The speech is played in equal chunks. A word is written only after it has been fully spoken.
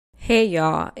Hey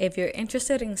y'all, if you're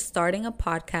interested in starting a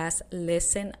podcast,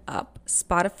 listen up.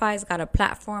 Spotify's got a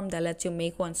platform that lets you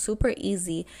make one super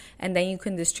easy and then you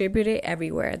can distribute it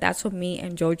everywhere. That's what me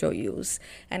and Jojo use.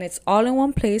 And it's all in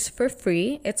one place for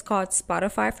free. It's called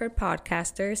Spotify for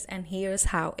Podcasters, and here's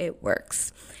how it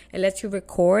works. It lets you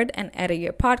record and edit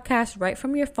your podcast right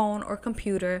from your phone or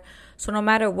computer. So no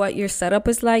matter what your setup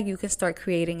is like, you can start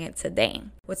creating it today.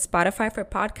 With Spotify for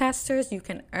Podcasters, you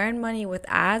can earn money with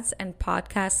ads and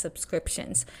podcast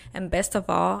subscriptions. And best of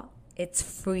all, it's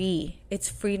free. It's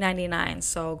free 99.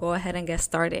 So go ahead and get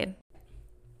started.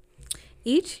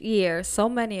 Each year, so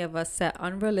many of us set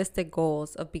unrealistic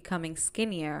goals of becoming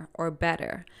skinnier or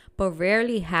better, but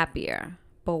rarely happier.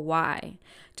 But why?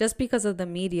 Just because of the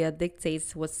media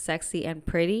dictates what's sexy and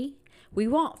pretty? We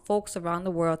want folks around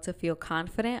the world to feel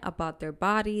confident about their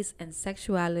bodies and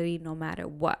sexuality no matter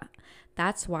what.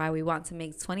 That's why we want to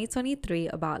make 2023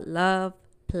 about love,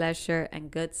 pleasure, and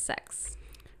good sex.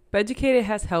 Beducated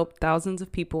has helped thousands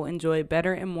of people enjoy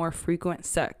better and more frequent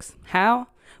sex. How?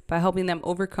 By helping them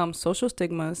overcome social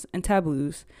stigmas and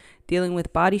taboos, dealing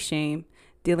with body shame,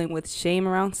 dealing with shame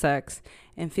around sex,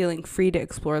 and feeling free to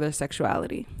explore their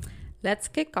sexuality. Let's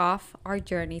kick off our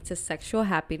journey to sexual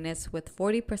happiness with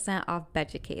 40% off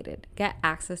Beducated. Get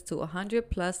access to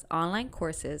 100 plus online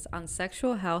courses on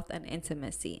sexual health and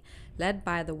intimacy, led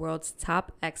by the world's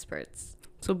top experts.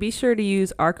 So be sure to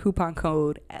use our coupon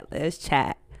code at Let's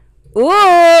Chat. Ooh!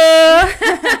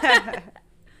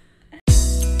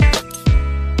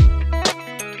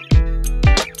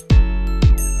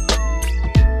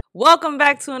 Welcome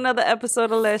back to another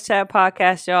episode of Let's Chat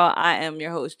Podcast, y'all. I am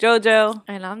your host, JoJo.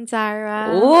 And I'm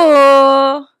Zyra.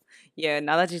 Ooh. Yeah,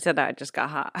 now that you said that, I just got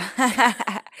hot.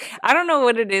 I don't know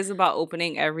what it is about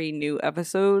opening every new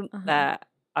episode that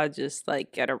I just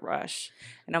like get a rush.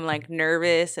 And I'm like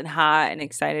nervous and hot and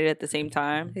excited at the same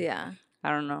time. Yeah.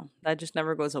 I don't know. That just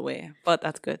never goes away. But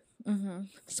that's good. Mm-hmm.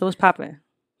 So what's popping?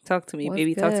 Talk to me, What's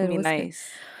baby. good? Talk to me What's nice.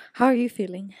 Good? How are you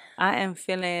feeling? I am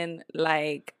feeling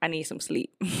like I need some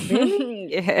sleep. Really?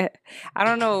 Yeah. I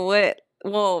don't know what.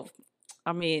 Well,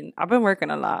 I mean, I've been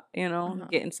working a lot,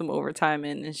 getting some overtime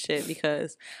in and shit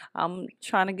because I'm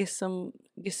trying to get some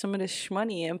of this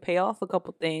money and pay off a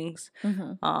couple things.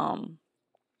 Mm-hmm.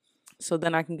 So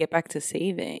then I can get back to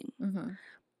saving. Mm-hmm.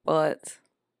 But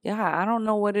yeah, I don't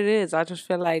know what it is. I just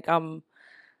feel like I'm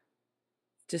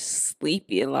just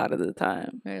sleepy a lot of the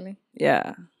time. Really?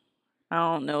 Yeah. I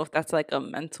don't know if that's like a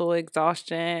mental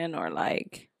exhaustion or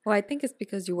like. Well, I think it's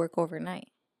because you work overnight,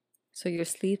 so your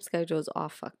sleep schedule is all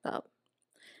fucked up.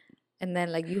 And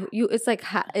then like you it's like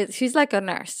she's like a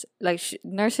nurse. Like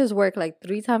nurses work like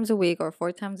 3 times a week or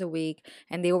 4 times a week,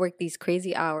 and they work these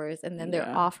crazy hours, and then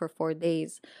they're off for 4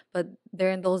 days. But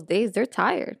during those days, they're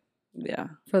tired. Yeah.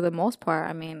 For the most part.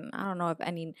 I mean, I don't know if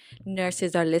any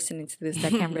nurses are listening to this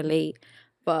that can relate,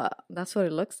 but that's what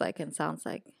it looks like and sounds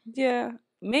like. Yeah.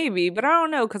 Maybe, but I don't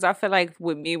know because I feel like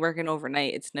with me working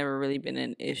overnight, it's never really been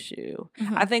an issue.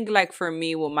 Mm-hmm. I think like for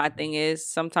me, what my thing is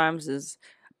sometimes is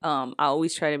I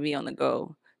always try to be on the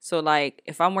go. So like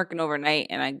if I'm working overnight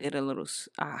and I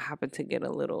happen to get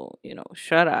a little,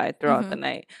 shut eye throughout the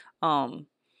night, I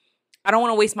don't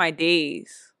want to waste my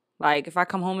days. Like if I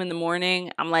come home in the morning,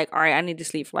 I'm like, all right, I need to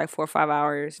sleep for like 4 or 5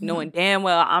 hours, knowing damn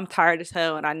well I'm tired as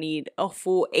hell and I need a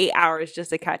full 8 hours just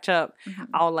to catch up.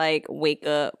 I'll like wake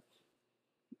up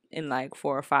in like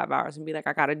 4 or 5 hours and be like,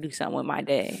 I gotta do something with my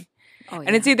day.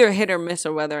 And it's either hit or miss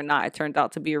or whether or not it turned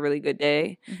out to be a really good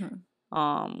day.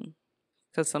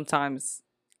 Because sometimes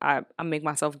I make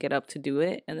myself get up to do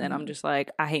it and then I'm just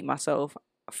like, I hate myself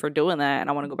for doing that and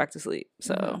I want to go back to sleep.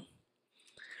 So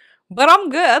but I'm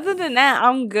good. Other than that,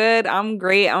 I'm good. I'm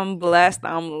great. I'm blessed.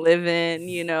 I'm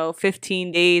living,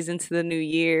 15 days into the new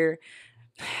year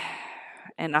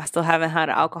and I still haven't had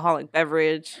an alcoholic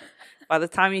beverage. By the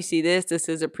time you see this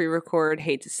is a pre-record.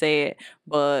 Hate to say it,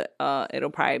 but it'll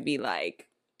probably be like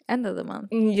end of the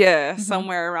month. Yeah,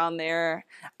 somewhere around there.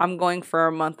 I'm going for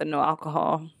a month of no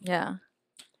alcohol. Yeah,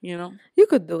 you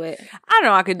could do it. I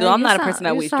know I could do. I'm not a person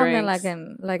that always drinks. Like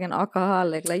an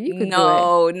alcoholic. Like you could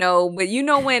do it. No, but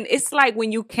when it's like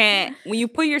when you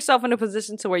put yourself in a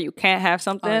position to where you can't have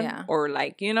something, or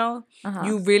like you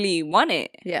really want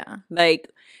it. Yeah, like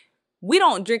we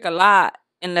don't drink a lot.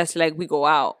 Unless, like, we go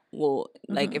out, we'll,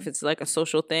 like, if it's, like, a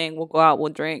social thing, we'll go out,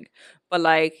 we'll drink. But,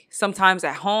 like, sometimes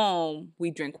at home, we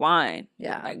drink wine.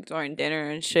 Yeah. Like, during dinner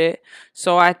and shit.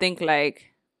 So, I think,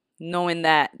 like, knowing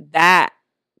that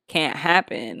can't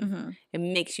happen, it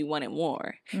makes you want it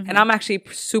more. And I'm actually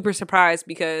super surprised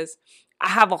because I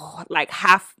have a whole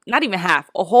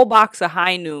box of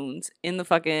High Noons in the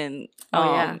fucking,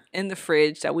 in the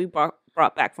fridge that we bought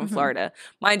brought back from Florida.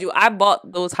 Mind you, I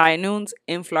bought those high noons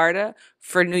in Florida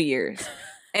for New Year's.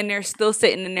 And they're still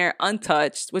sitting in there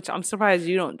untouched, which I'm surprised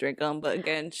you don't drink them. But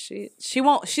again, she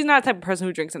won't. She's not the type of person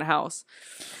who drinks in the house.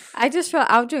 I just feel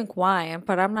I'll drink wine,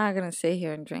 but I'm not gonna sit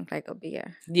here and drink like a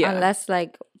beer. Yeah, unless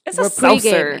like it's we're a seltzer.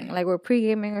 pre-gaming, like we're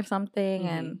pre-gaming or something,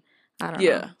 and I don't know.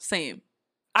 Yeah, same.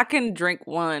 I can drink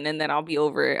one and then I'll be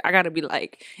over it. I gotta be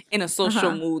like in a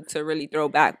social mood to really throw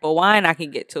back. But wine, I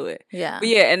can get to it. Yeah. But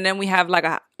yeah, and then we have like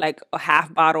a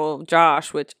half bottle of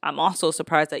Josh, which I'm also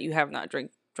surprised that you have not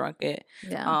drunk it.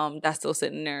 Yeah. That's still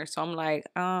sitting there. So I'm like,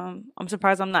 I'm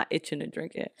surprised I'm not itching to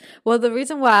drink it. Well, the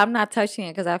reason why I'm not touching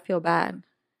it because I feel bad.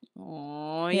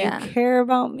 Oh, you care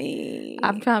about me.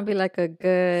 I'm trying to be like a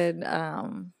good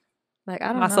like I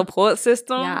don't know. My support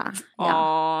system. Yeah.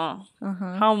 Aw.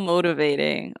 How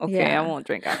motivating. Okay, I won't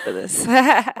drink after this.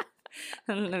 Let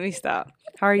me stop.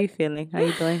 How are you feeling? How are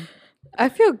you doing? I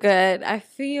feel good. I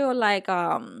feel like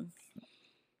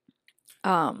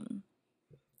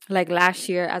last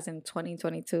year, as in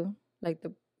 2022, like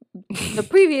the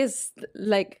previous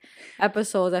like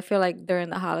episodes, I feel like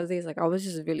during the holidays, like I was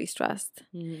just really stressed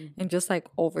and just like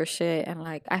over shit, and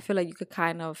like I feel like you could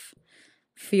kind of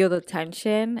feel the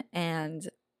tension, and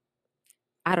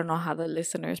I don't know how the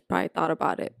listeners probably thought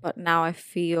about it, but now I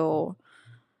feel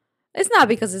it's not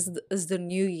because it's the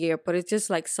new year, but it's just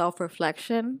like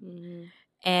self-reflection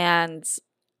and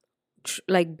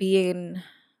like being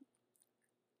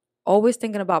always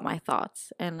thinking about my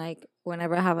thoughts, and like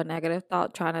whenever I have a negative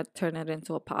thought, trying to turn it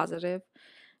into a positive,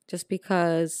 just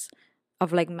because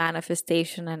of like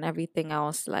manifestation and everything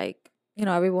else. Like, you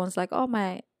know, everyone's like, oh,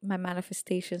 my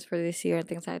manifestations for this year and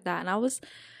things like that. And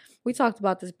we talked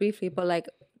about this briefly, but like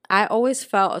I always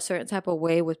felt a certain type of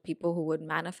way with people who would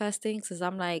manifest things, because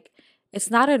I'm like, it's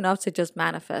not enough to just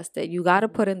manifest it. You got to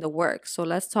put in the work. So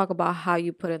let's talk about how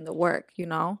you put in the work, you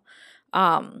know?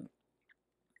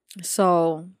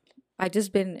 So I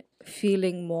just been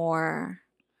feeling more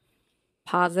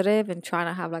positive and trying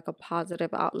to have like a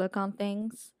positive outlook on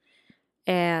things.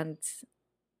 And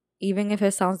even if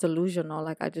it sounds delusional,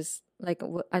 like I just, like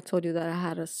I told you that I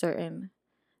had a certain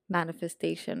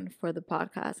manifestation for the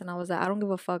podcast, and I was like, I don't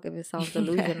give a fuck if it sounds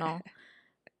delusional.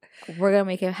 We're going to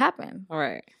make it happen. All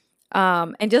right.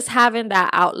 And just having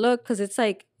that outlook, because it's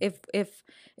like if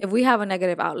we have a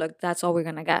negative outlook, that's all we're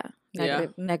gonna get.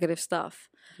 Negative stuff.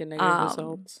 Get negative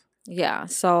results. Yeah.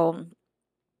 So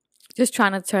just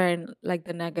trying to turn like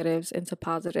the negatives into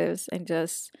positives, and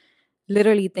just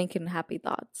literally thinking happy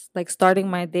thoughts. Like starting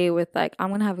my day with like, I'm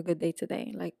gonna have a good day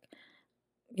today. Like,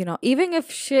 you know, even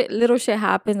if little shit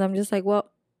happens, I'm just like, well,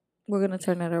 we're gonna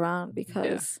turn it around,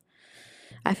 because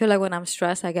I feel like when I'm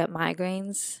stressed, I get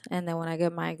migraines, and then when I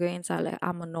get migraines,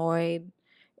 I'm annoyed,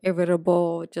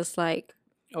 irritable, just like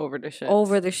over the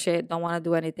shit. Don't want to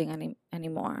do anything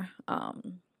anymore.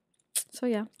 So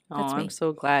yeah, that's me. I'm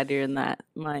so glad you're in that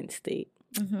mind state.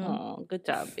 Oh, good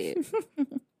job, babe.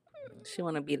 She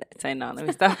want to be that. Say no, let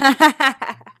me stop.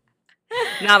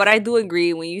 Nah, but I do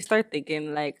agree when you start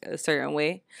thinking like a certain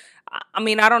way. I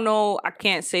mean, I don't know. I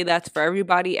can't say that's for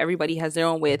everybody. Everybody has their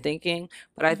own way of thinking.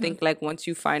 But I think like once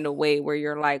you find a way where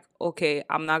you're like, okay,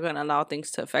 I'm not going to allow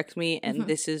things to affect me. And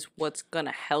this is what's going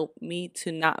to help me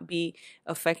to not be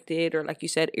affected, or like you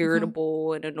said,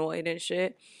 irritable and annoyed and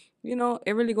shit. You know,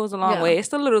 it really goes a long way. It's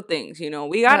the little things, you know.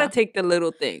 We got to take the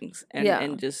little things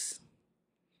and just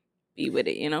be with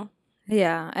it, you know?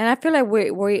 Yeah. And I feel like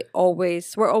we're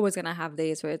always going to have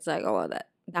days where it's like, oh, well,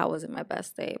 that wasn't my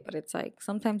best day. But it's like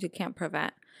sometimes you can't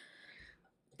prevent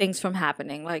things from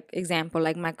happening. Like, example,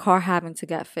 like my car having to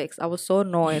get fixed. I was so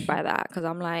annoyed by that, because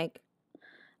I'm like,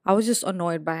 I was just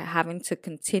annoyed by having to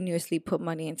continuously put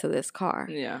money into this car.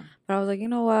 Yeah. But I was like, you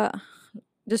know what?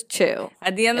 Just chill.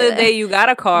 At the end of the day, you got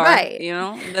a car. Right. You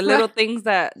know? The little things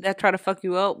that try to fuck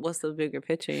you up, what's the bigger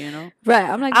picture, you know? Right.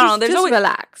 I'm like, just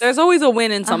relax. There's always a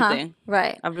win in something.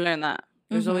 Right. I've learned that.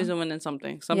 There's always a win in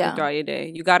something throughout your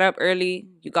day. You got up early.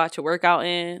 You got your workout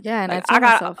in. Yeah, and like, I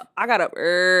got up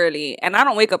early. And I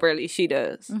don't wake up early. She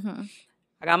does.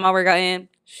 I got my workout in.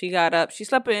 She got up. She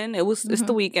slept in. It's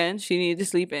the weekend. She needed to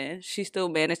sleep in. She still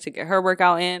managed to get her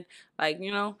workout in. Like,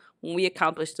 you know, when we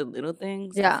accomplish the little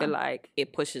things, I feel like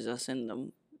it pushes us in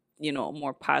the, you know,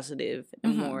 more positive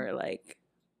and more like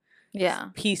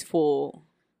peaceful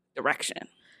direction.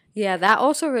 Yeah, that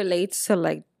also relates to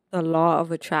like the law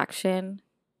of attraction,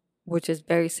 which is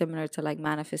very similar to like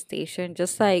manifestation.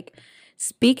 Just like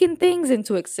speaking things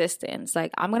into existence.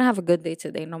 Like, I'm gonna have a good day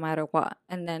today no matter what.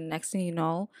 And then next thing you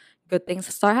know, good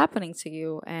things start happening to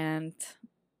you. And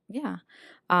yeah.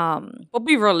 But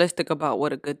be realistic about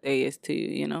what a good day is to you,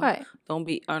 you know? Right. Don't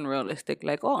be unrealistic.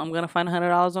 Like, oh, I'm going to find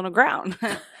 $100 on the ground.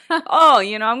 Oh,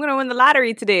 you know, I'm going to win the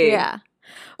lottery today. Yeah.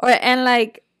 And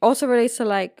like also relates to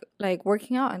like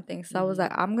working out and things. So I was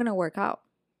like, I'm going to work out.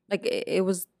 Like it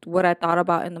was what I thought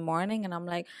about in the morning. And I'm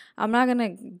like, I'm not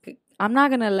going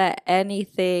to let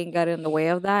anything get in the way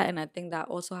of that. And I think that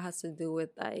also has to do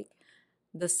with like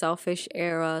the selfish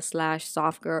era /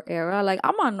 soft girl era. Like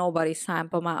I'm on nobody's time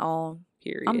but my own.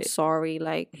 Period. I'm sorry.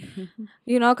 Like,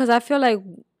 you know, because I feel like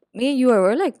me and you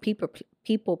we're like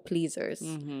people pleasers.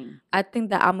 I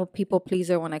think that I'm a people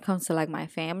pleaser when it comes to like my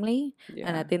family. Yeah.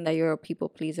 And I think that you're a people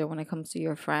pleaser when it comes to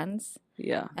your friends.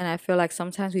 Yeah. And I feel like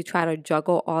sometimes we try to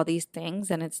juggle all these things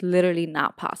and it's literally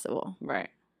not possible. Right.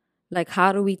 Like,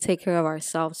 how do we take care of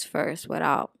ourselves first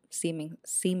without seeming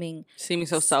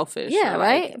so selfish? Yeah,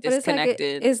 right. Like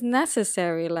disconnected. But it's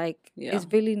necessary. Like,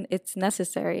 it's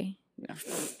necessary. Yeah.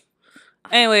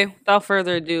 Anyway, without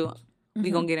further ado,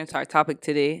 we're gonna get into our topic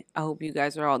today. I hope you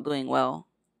guys are all doing well.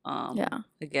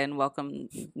 Again, welcome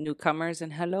newcomers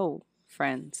and hello,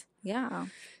 friends. Yeah.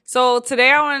 So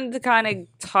today I wanted to kind of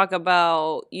talk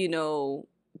about, you know,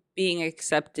 being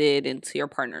accepted into your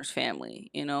partner's family,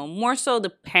 you know, more so the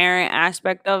parent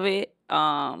aspect of it,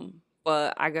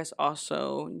 but I guess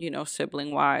also, you know,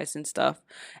 sibling wise and stuff.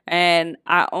 And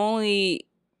I only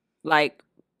like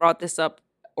brought this up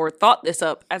or thought this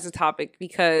up as a topic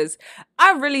because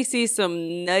I really see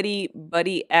some nutty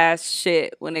buddy ass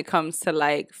shit when it comes to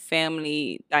like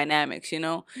family dynamics, you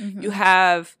know? You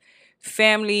have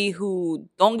family who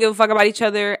don't give a fuck about each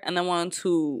other and the ones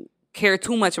who care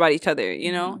too much about each other,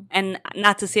 you know? And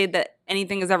not to say that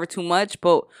anything is ever too much,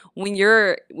 but when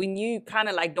you kind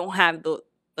of like don't have the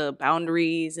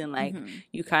boundaries and like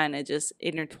you kind of just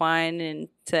intertwine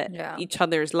into each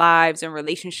other's lives and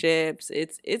relationships,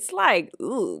 it's like,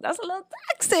 ooh, that's a little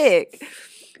toxic.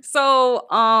 So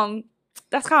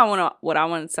that's kind of what I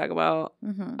want to talk about.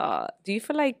 Do you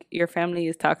feel like your family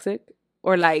is toxic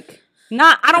or like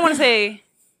not? I don't want to say,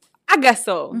 I guess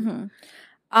so.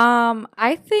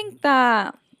 I think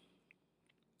that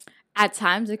at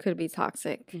times it could be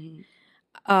toxic.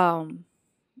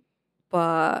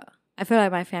 But I feel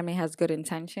like my family has good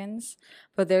intentions,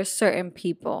 but there's certain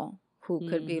people who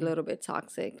could be a little bit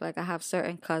toxic. Like I have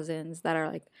certain cousins that are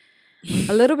like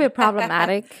a little bit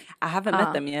problematic. I haven't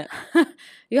met them yet.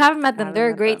 You haven't met them.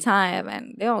 They're a great time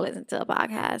and they don't listen to the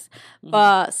podcast.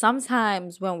 But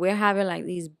sometimes when we're having like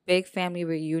these big family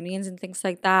reunions and things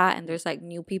like that, and there's like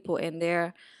new people in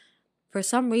there, for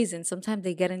some reason, sometimes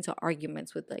they get into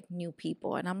arguments with like new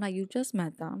people. And I'm like, you just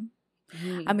met them.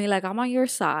 I mean, like, I'm on your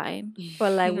side,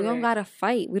 but like, we don't gotta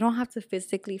fight. We don't have to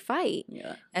physically fight.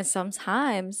 Yeah. And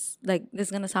sometimes, like, this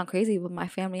is gonna sound crazy, but my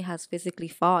family has physically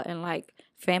fought in like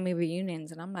family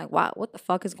reunions, and I'm like, wow, what the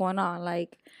fuck is going on?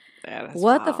 Like,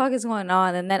 what the fuck is going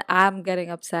on? And then I'm getting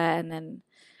upset, and then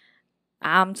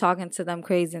I'm talking to them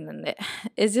crazy, and then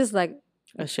it's just like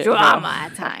drama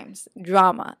at times,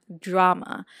 drama.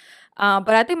 But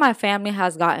I think my family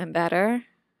has gotten better,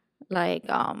 like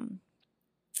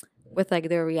with like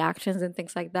their reactions and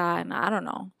things like that. And I don't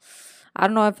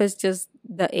know if it's just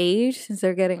the age since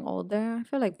they're getting older. I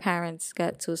feel like parents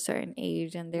get to a certain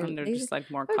age and they're just like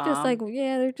more calm. They're just like,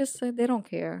 they're just like, they don't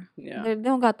care. Yeah, they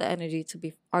don't got the energy to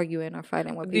be arguing or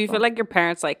fighting with people. Do you feel like your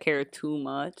parents like care too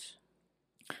much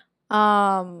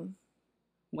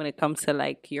when it comes to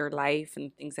like your life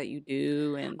and things that you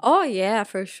do? And oh yeah,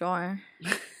 for sure.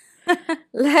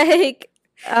 Like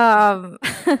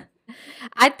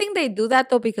I think they do that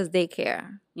though because they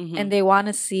care and they want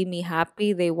to see me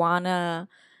happy. They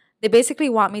basically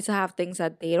want me to have things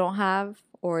that they don't have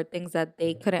or things that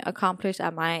they couldn't accomplish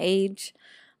at my age.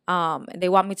 They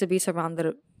want me to be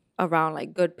surrounded around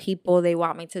like good people. They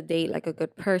want me to date like a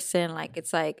good person. Like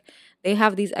it's like they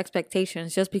have these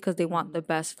expectations just because they want the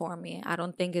best for me. I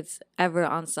don't think it's ever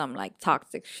on some like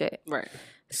toxic shit. Right.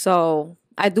 So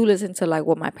I do listen to like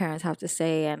what my parents have to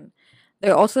say, and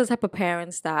they're also the type of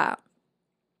parents that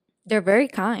they're very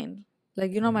kind.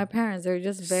 Like, you know, my parents, they're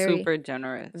just very... super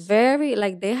generous. Very,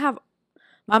 like, they have...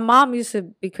 My mom used to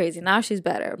be crazy. Now she's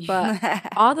better. But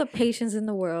all the patience in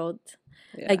the world.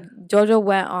 Yeah. Like, Jojo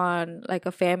went on, like,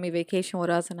 a family vacation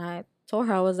with us, and I told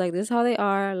her, I was like, this is how they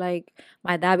are. Like,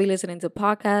 my dad be listening to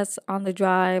podcasts on the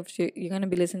drive. You're going to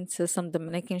be listening to some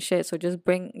Dominican shit, so just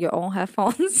bring your own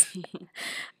headphones.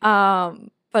 But,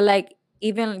 like...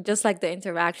 even just like the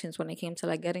interactions when it came to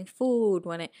like getting food,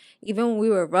 even when we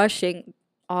were rushing,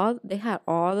 they had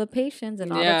all the patience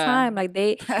and all the time. Like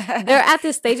they're at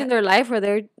this stage in their life where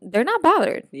they're not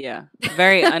bothered. Yeah,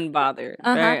 very unbothered.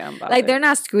 Very unbothered. Like they're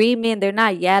not screaming, they're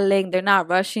not yelling, they're not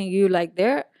rushing you. Like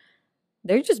they're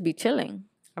just be chilling.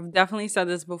 I've definitely said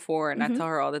this before, and I Mhm. tell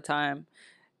her all the time.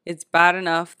 It's bad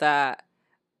enough that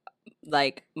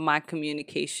like my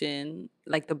communication,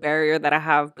 like the barrier that I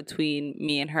have between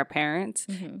me and her parents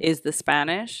Mhm. is the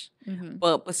Spanish. Mhm.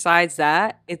 But besides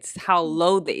that, it's how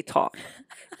low they talk.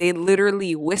 They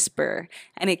literally whisper.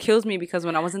 And it kills me because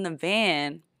when I was in the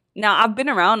van, now I've been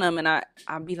around them and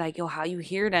I'd be like, yo, how you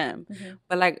hear them? Mhm.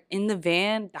 But like in the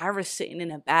van, Dyra's sitting in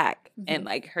the back and Mhm.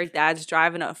 like her dad's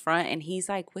driving up front and he's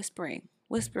like whispering,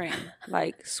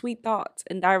 like sweet thoughts.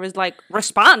 And Dyra's like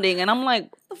responding. And I'm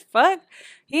like, what the fuck?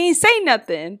 He ain't say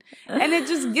nothing. And it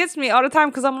just gets me all the time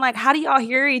because I'm like, how do y'all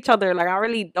hear each other? Like, I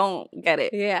really don't get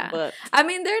it. Yeah. But I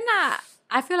mean, they're not.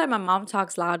 I feel like my mom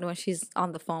talks loud when she's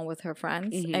on the phone with her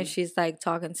friends Mhm. and she's like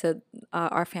talking to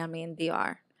our family in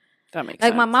DR. that makes Like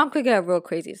sense. my mom could get real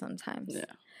crazy sometimes. Yeah.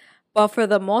 But for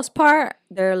the most part,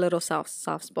 they're a little soft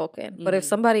spoken. But if Mhm.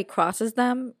 somebody crosses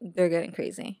them, they're getting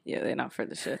crazy. Yeah, they're not for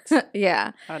the shits.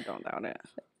 Yeah. I don't doubt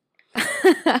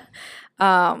it.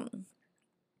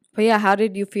 But yeah, how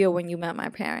did you feel when you met my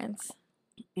parents?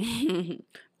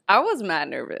 I was mad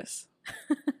nervous.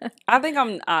 I think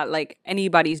I'm like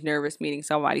anybody's nervous meeting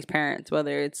somebody's parents,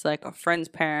 whether it's like a friend's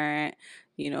parent,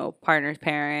 you know, partner's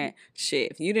parent.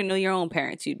 Shit, if you didn't know your own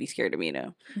parents, you'd be scared to meet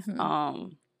them.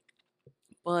 Mhm.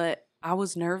 But I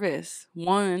was nervous.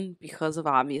 One, because of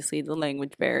obviously the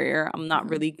language barrier. I'm not Mhm.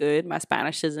 really good. My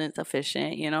Spanish isn't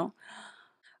sufficient, you know.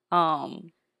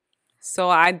 So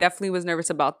I definitely was nervous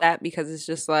about that because it's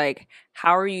just like,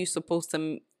 how are you supposed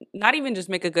to not even just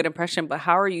make a good impression, but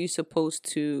how are you supposed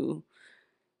to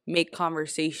make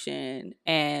conversation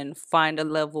and find a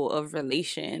level of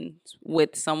relations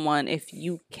with someone if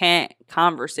you can't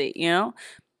conversate, you know?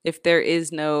 If there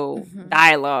is no Mhm.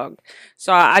 dialogue.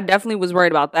 So I definitely was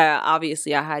worried about that.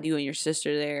 Obviously, I had you and your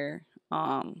sister there.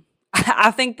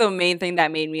 I think the main thing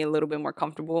that made me a little bit more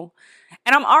comfortable,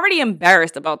 and I'm already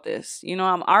embarrassed about this. You know,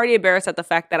 I'm already embarrassed at the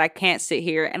fact that I can't sit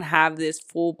here and have this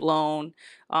full blown,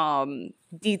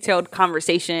 detailed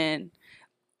conversation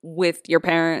with your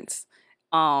parents.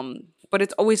 But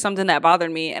it's always something that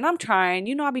bothered me, and I'm trying.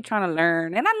 You know, I be trying to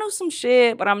learn, and I know some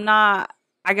shit, but I'm not.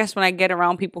 I guess when I get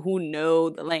around people who know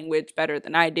the language better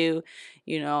than I do,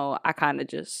 you know, I kind of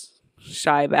just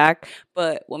shy back.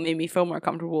 But what made me feel more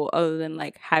comfortable, other than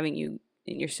like having you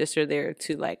and your sister there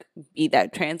to like be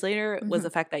that translator, was Mhm. the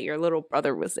fact that your little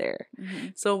brother was there.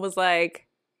 Mhm. So it was like,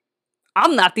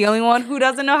 I'm not the only one who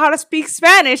doesn't know how to speak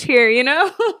Spanish here, you know?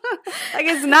 Like,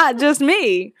 it's not just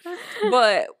me.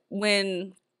 But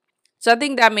so I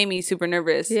think that made me super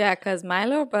nervous. Yeah, because my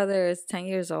little brother is 10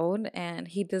 years old and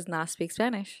he does not speak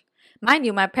Spanish. Mind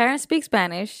you, my parents speak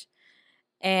Spanish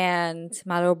and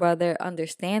my little brother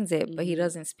understands it, but he Mhm.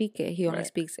 doesn't speak it. He only Right.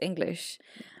 speaks English.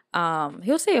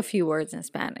 He'll say a few words in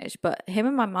Spanish, but him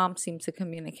and my mom seem to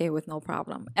communicate with no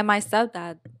problem. And my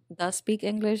stepdad does speak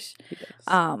English, He does.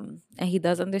 and he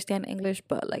does understand English,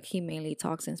 but like he mainly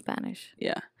talks in Spanish.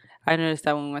 Yeah. I noticed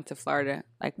that when we went to Florida,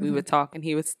 like we Mhm. would talk and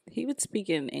he would speak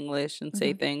in English and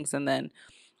say Mhm. things, and then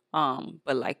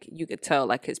but like you could tell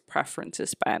like his preference is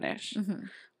Spanish. Mhm.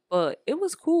 But it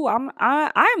was cool. I'm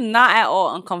not at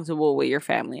all uncomfortable with your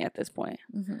family at this point.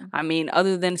 Mhm. I mean,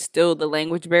 other than still the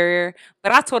language barrier.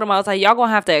 But I told him, I was like, y'all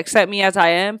gonna have to accept me as I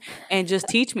am and just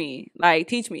teach me. Like,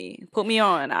 teach me. Put me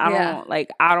on. Yeah.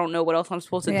 I don't know what else I'm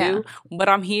supposed to Yeah. do. But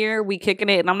I'm here, we kicking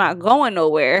it, and I'm not going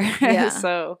nowhere. Yeah.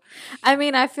 So I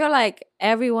mean, I feel like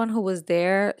everyone who was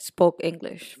there spoke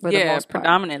English for the most part.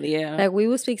 predominantly, yeah. Like we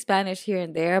would speak Spanish here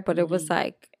and there, but it was Mhm.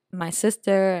 like my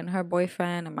sister and her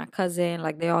boyfriend and my cousin,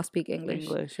 like they all speak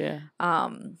English. Yeah.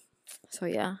 So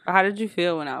yeah. How did you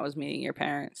feel when I was meeting your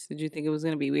parents? Did you think it was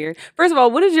gonna be weird? First of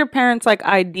all, what is your parents' like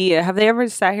idea? Have they ever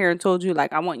sat here and told you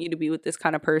like, I want you to be with this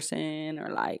kind of person, or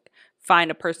like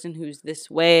find a person who's this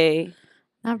way?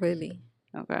 Not really.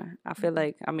 Okay, I feel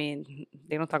like, I mean,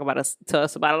 they don't talk about us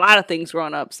about a lot of things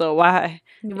growing up, so why?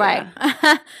 Right.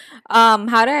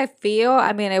 How did I feel?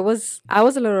 I mean, I was a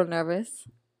little nervous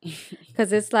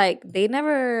because it's like they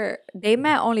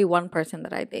met only one person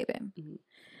that I dated. Mhm.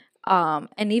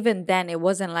 And even then it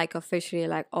wasn't like officially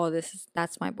like, oh,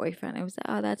 that's my boyfriend. It was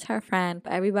like, oh, that's her friend,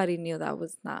 but everybody knew that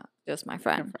was not just my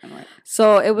friend. Right.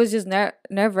 So it was just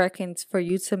nerve-wracking for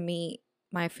you to meet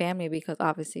my family because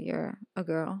obviously you're a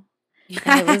girl.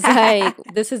 And it was like,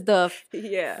 this is the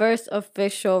Yeah. first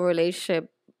official relationship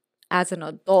as an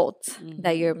adult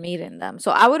that you're meeting them.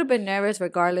 So I would have been nervous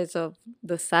regardless of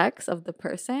the sex of the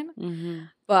person, Mm-hmm.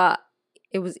 but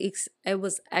it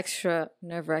was extra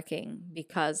nerve-wracking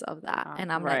because of that. And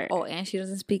I'm Right. like, oh, and she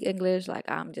doesn't speak English. Like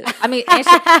and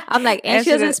she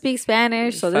doesn't speak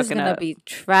Spanish, so this is Fucking gonna up. be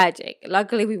tragic.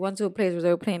 Luckily, we went to a place where they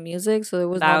were playing music, so there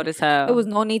was Loud as hell. there was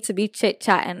no need to be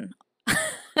chit-chatting.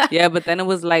 Yeah, but then it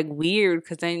was like weird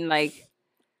because then like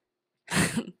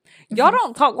y'all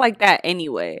don't talk like that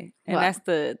anyway, and What? that's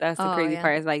the crazy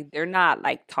part. Is like they're not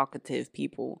like talkative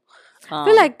people. I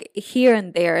feel like here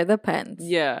and there it depends.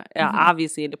 Yeah,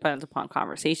 obviously it depends upon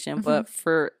conversation, but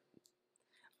for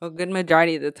a good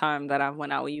majority of the time that I've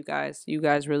went out with you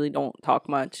guys really don't talk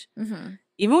much.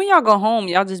 Even when y'all go home,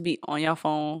 y'all just be on your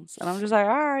phones, and I'm just like,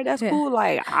 all right, that's cool.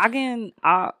 Like I'll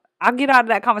get out of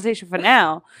that conversation for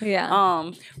now.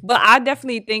 Yeah. But I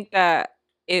definitely think that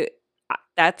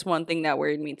that's one thing that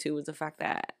worried me too, was the fact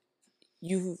that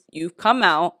you've come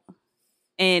out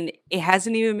and it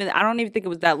hasn't even been, I don't even think it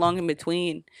was that long in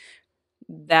between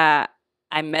that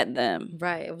I met them.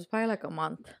 Right. It was probably like a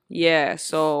month. Yeah.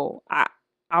 So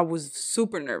I was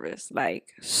super nervous,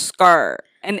 like scared.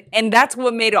 And that's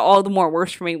what made it all the more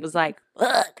worse for me, was like,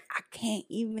 look, I can't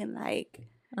even like,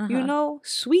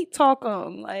 sweet talk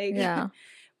them. Like, yeah.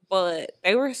 But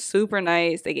they were super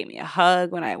nice. They gave me a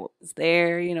hug when I was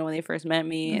there, when they first met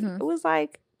me. And it was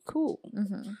like, cool.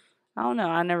 I don't know.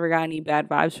 I never got any bad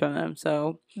vibes from them.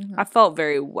 So I felt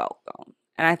very welcome.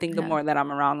 And I think the more that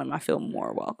I'm around them, I feel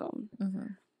more welcome.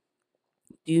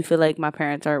 Do you feel like my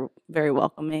parents are very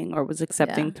welcoming or was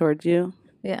accepting towards you?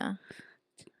 Yeah.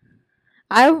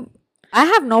 I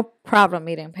have no problem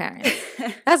meeting parents.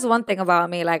 That's one thing about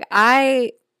me. Like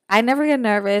I never get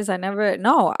nervous. I don't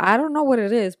know what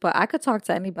it is, but I could talk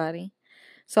to anybody.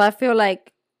 So I feel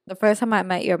like the first time I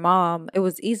met your mom, it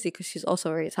was easy because she's also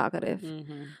very talkative.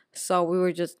 So we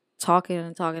were just talking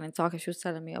and talking and talking. She was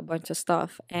telling me a bunch of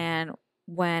stuff. And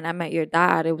when I met your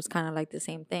dad, it was kind of like the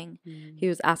same thing. He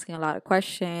was asking a lot of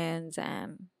questions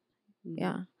and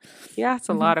yeah. He asks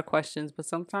a lot of questions, but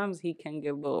sometimes he can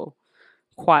get a little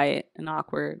quiet and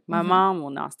awkward. My mom will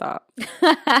not stop.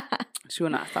 She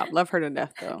will not stop. Love her to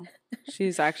death though.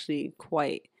 She's actually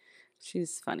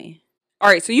she's funny. All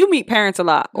right, so you meet parents a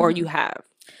lot, or you have?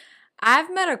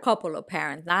 I've met a couple of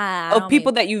parents. Of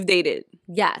people that you've dated?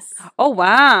 Yes. Oh,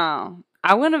 wow.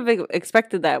 I wouldn't have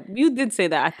expected that. You did say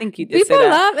that. I think you did People say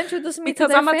that. People love introducing me to their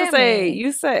family. Because I'm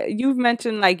about to say, you've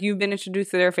mentioned like you've been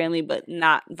introduced to their family, but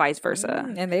not vice versa.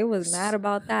 And they was mad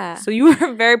about that. So you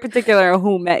were very particular on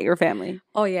who met your family.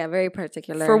 Oh, yeah, very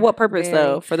particular. For what purpose,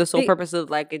 though? For the sole purpose of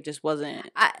like it just wasn't...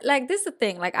 this is the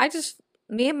thing. Like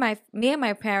me and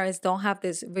my parents don't have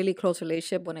this really close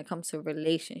relationship when it comes to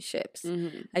relationships.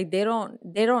 Like they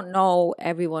don't know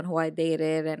everyone who I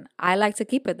dated, and I like to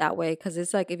keep it that way because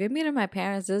it's like if you're meeting my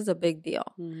parents, this is a big deal.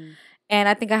 And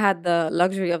I think I had the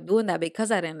luxury of doing that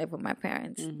because I didn't live with my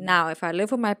parents. Now, if I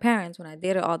live with my parents when I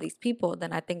dated all these people,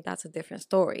 then I think that's a different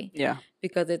story. Yeah,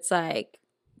 because it's like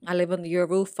I live under your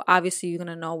roof. Obviously, you're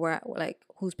gonna know where like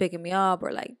who's picking me up,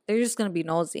 or like they're just gonna be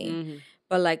nosy.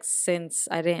 But, like, since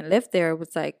I didn't live there, it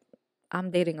was like,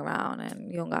 I'm dating around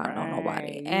and you don't gotta know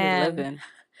nobody. And living.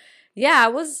 Yeah, I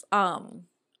was,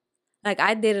 like,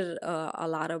 I dated a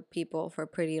lot of people for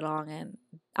pretty long, and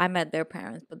I met their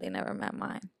parents, but they never met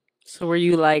mine. So were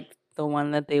you, like, the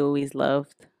one that they always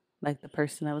loved? Like, the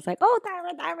person that was like, oh,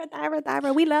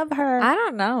 Thyra, we love her. I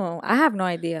don't know. I have no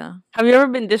idea. Have you ever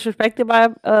been disrespected by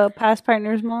a past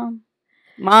partner's mom?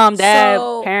 Mom, dad,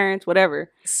 parents,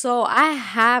 whatever. So I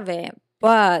haven't.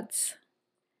 But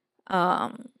I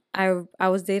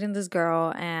was dating this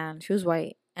girl and she was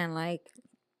white, and like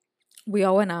we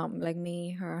all went out, like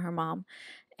me, her mom,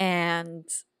 and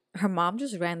her mom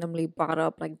just randomly brought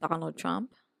up like Donald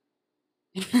Trump.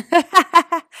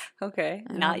 Okay,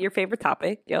 not your favorite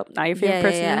topic. Yep, not your favorite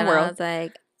person in the world. I was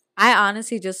like, I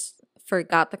honestly just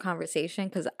forgot the conversation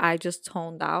because I just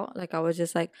toned out. Like I was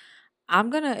just like,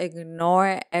 I'm gonna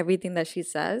ignore everything that she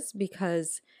says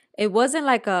because it wasn't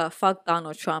like a fuck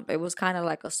Donald Trump. It was kind of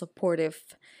like a supportive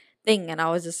thing. And I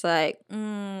was just like,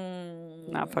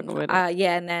 not fucking with it.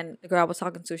 Yeah. And then the girl I was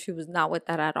talking to, she was not with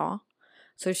that at all.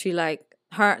 So she then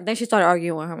she started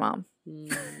arguing with her mom.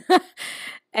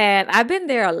 And I've been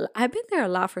there a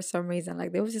lot for some reason.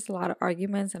 Like there was just a lot of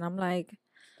arguments. And I'm like,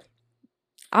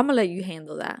 I'm going to let you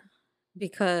handle that.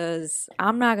 Because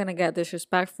I'm not going to get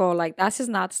disrespectful. Like that's just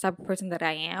not the type of person that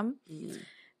I am.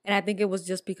 And I think it was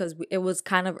just because it was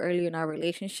kind of early in our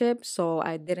relationship. So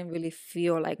I didn't really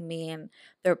feel like me and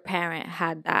their parent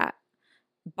had that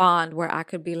bond where I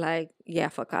could be like, yeah,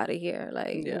 fuck out of here.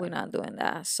 Like, we're not doing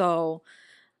that. So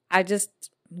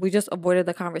we just avoided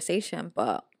the conversation.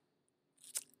 But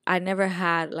I never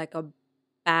had like a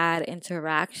bad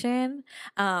interaction.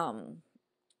 Or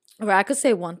I could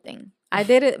say one thing. I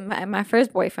dated my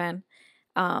first boyfriend.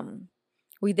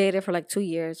 We dated for like 2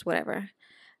 years, whatever.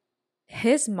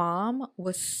 His mom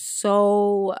was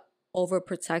so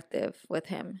overprotective with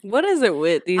him. What is it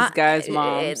with these guys'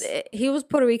 moms? He was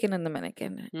Puerto Rican and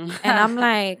Dominican. And I'm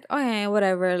like, okay,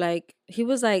 whatever. Like, he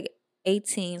was like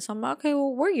 18. So I'm like, okay,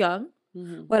 well, we're young.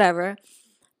 Whatever.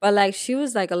 But like, she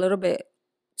was like a little bit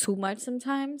too much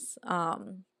sometimes.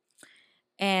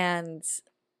 And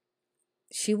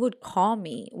she would call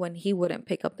me when he wouldn't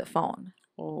pick up the phone.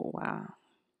 Oh, wow.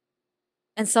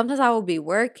 And sometimes I would be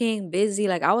working, busy.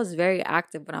 Like, I was very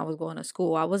active when I was going to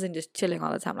school. I wasn't just chilling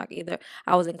all the time. Like, either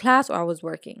I was in class or I was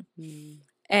working.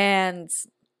 And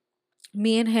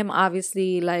me and him,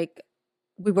 obviously, like,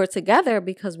 we were together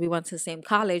because we went to the same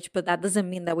college. But that doesn't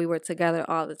mean that we were together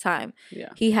all the time. Yeah.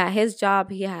 He had his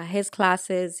job. He had his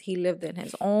classes. He lived in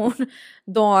his own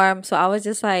dorm. So I was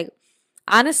just like,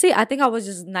 honestly, I think I was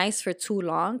just nice for too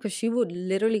long because she would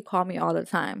literally call me all the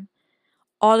time.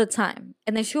 All the time.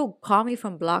 And then she'll call me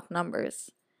from blocked numbers.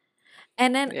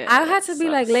 And then I had to be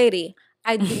like, lady,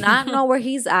 I do not know where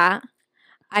he's at.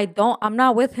 I'm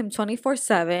not with him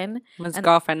 24/7. His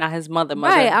girlfriend, not his mother.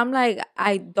 Right. I'm like,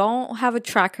 I don't have a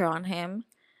tracker on him.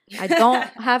 I don't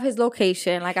have his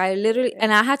location. Like, I literally,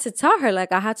 and I had to tell her,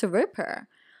 like, I had to rip her.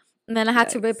 And then I had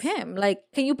to rip him. Like,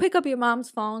 can you pick up your mom's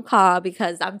phone call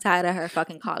because I'm tired of her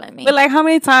fucking calling me. But like, how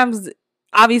many times?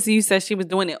 Obviously, you said she was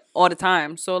doing it all the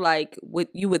time. So, like,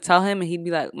 you would tell him and he'd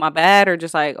be like, my bad? Or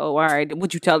just like, oh, all right.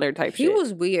 What'd you tell her type shit? He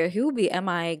was weird. He would be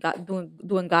MIA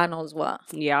doing God knows what.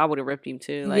 Yeah, I would have ripped him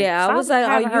too. Like, yeah, I was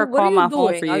like, what are you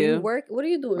doing? Are you what are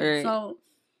you doing? Right. So,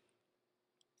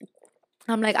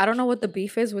 I'm like, I don't know what the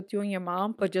beef is with you and your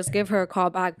mom, but just give her a call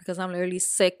back because I'm literally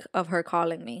sick of her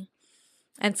calling me.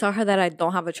 And tell her that I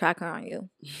don't have a tracker on you.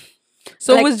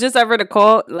 So like, it was just ever to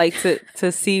call, like,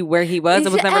 to see where he was.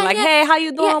 It was never like, hey, how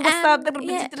you doing? What's up?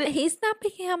 He's not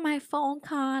picking up my phone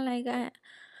call. Like,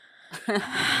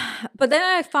 but then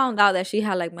I found out that she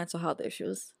had, like, mental health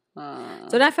issues. So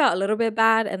then I felt a little bit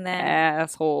bad. And then...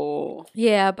 Asshole.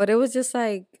 Yeah, but it was just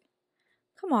like,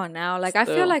 come on now. Like, I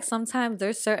feel like sometimes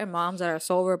there's certain moms that are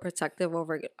so overprotective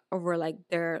over like,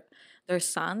 their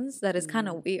sons that is kind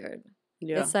of weird.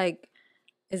 Yeah. It's like,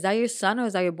 is that your son or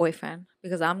is that your boyfriend?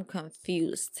 Because I'm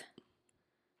confused.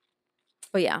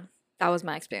 But yeah, that was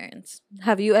my experience.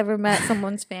 Have you ever met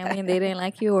someone's family and they didn't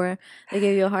like you or they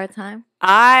gave you a hard time?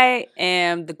 I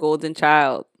am the golden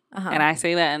child. And I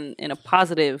say that in a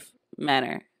positive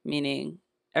manner, meaning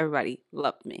everybody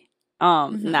loved me.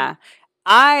 Nah.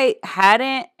 I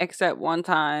hadn't except one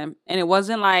time. And it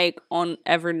wasn't like on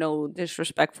ever no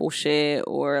disrespectful shit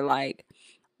or like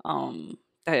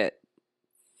that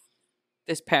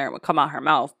this parent would come out her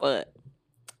mouth, but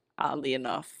oddly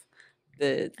enough,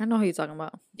 I know who you're talking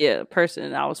about. Yeah, the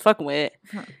person I was fucking with,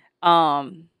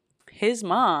 his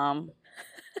mom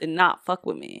did not fuck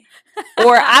with me.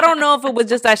 Or I don't know if it was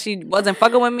just that she wasn't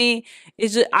fucking with me.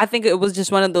 It's just, I think it was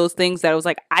just one of those things that it was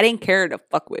like, I didn't care to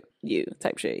fuck with you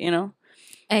type shit, you know?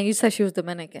 And you said she was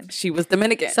Dominican. She was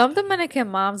Dominican. Some Dominican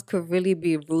moms could really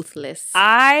be ruthless.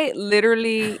 I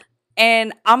literally,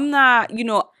 and I'm not, you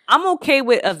know, I'm okay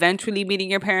with eventually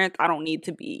meeting your parents. I don't need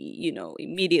to be, you know,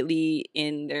 immediately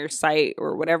in their sight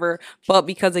or whatever. But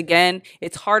because, again,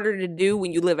 it's harder to do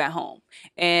when you live at home.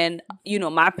 And, you know,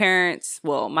 my parents,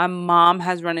 well, my mom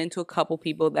has run into a couple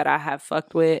people that I have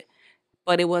fucked with,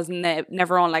 but it was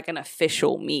never on like an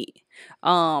official meet.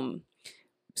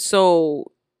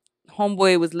 So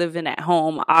homeboy was living at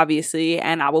home, obviously,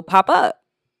 and I would pop up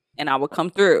and I would come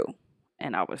through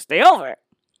and I would stay over.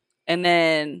 And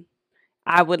then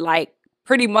I would like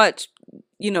pretty much,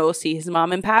 you know, see his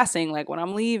mom in passing, like when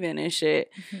I'm leaving and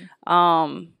shit.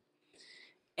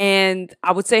 And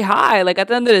I would say hi. Like at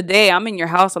the end of the day, I'm in your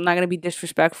house. I'm not going to be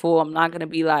disrespectful. I'm not going to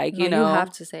be like, you know. You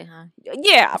have to say hi.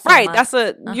 Yeah, right. That's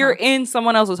you're in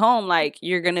someone else's home. Like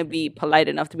you're going to be polite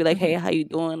enough to be like, hey, how you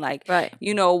doing? Like, right.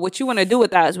 You know, what you want to do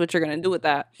with that is what you're going to do with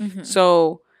that.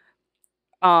 So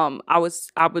I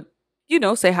would, you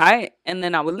know, say hi and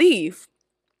then I would leave.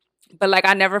 But, like,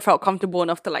 I never felt comfortable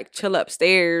enough to, like, chill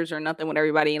upstairs or nothing with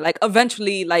everybody. Like,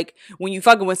 eventually, like, when you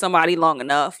fucking with somebody long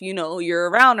enough, you know, you're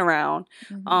around.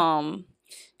 And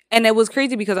it was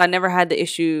crazy because I never had the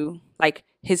issue. Like,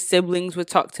 his siblings would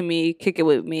talk to me, kick it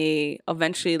with me.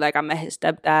 Eventually, like, I met his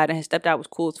stepdad, and his stepdad was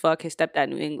cool as fuck. His stepdad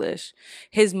knew English.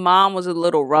 His mom was a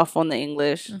little rough on the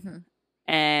English.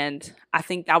 And I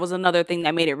think that was another thing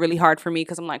that made it really hard for me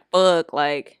because I'm like, fuck,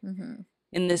 like,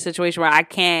 in this situation where I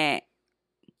can't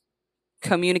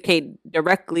communicate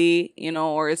directly, you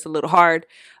know, or it's a little hard.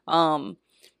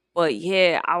 But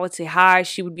yeah, I would say hi.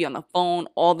 She would be on the phone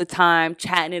all the time,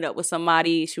 chatting it up with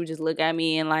somebody. She would just look at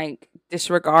me and like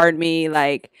disregard me,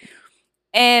 like,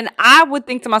 and I would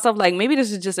think to myself, like, maybe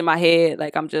this is just in my head,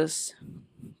 like I'm just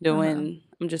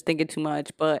thinking too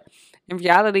much. But in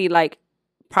reality, like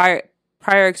prior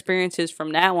experiences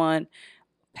from that one,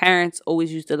 parents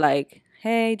always used to like,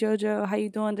 hey JoJo, how you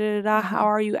doing? Da, da, da. How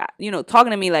are you? You know,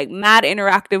 talking to me like mad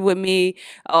interactive with me.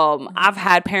 I've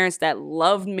had parents that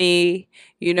loved me.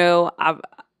 You know,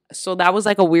 so that was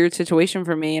like a weird situation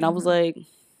for me, and I was like,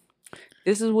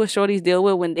 this is what shorties deal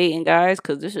with when dating guys,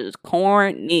 because this is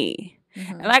corny.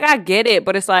 And like, I get it,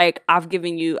 but it's like, I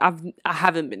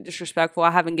haven't been disrespectful.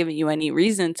 I haven't given you any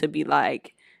reason to be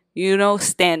like, you know,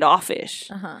 standoffish.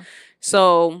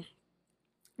 So,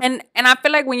 and I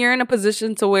feel like when you're in a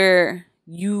position to where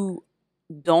you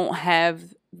don't have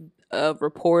a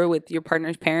rapport with your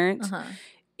partner's parents,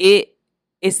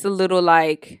 it's a little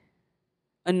like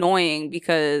annoying,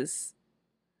 because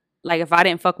like, if I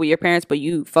didn't fuck with your parents, but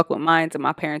you fuck with mine, and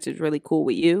my parents is really cool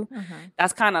with you,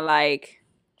 that's kind of like,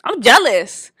 I'm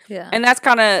jealous. Yeah. And that's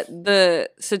kind of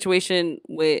the situation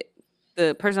with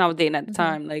the person I was dating at the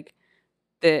time. Like,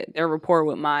 their rapport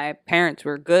with my parents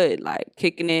were good. Like,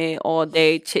 kicking it all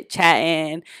day,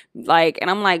 chit-chatting. Like,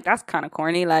 and I'm like, that's kind of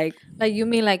corny. Like, you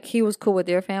mean like he was cool with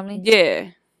your family?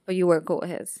 Yeah. But you weren't cool with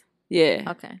his? Yeah.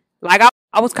 Okay. Like,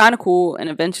 I was kind of cool. And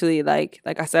eventually, like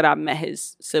I said, I met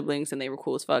his siblings and they were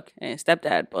cool as fuck. And his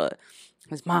stepdad, but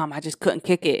his mom, I just couldn't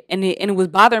kick it. And it was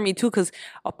bothering me too, because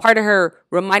a part of her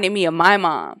reminded me of my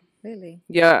mom. Really?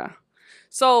 Yeah.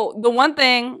 So the one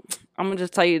thing, I'm gonna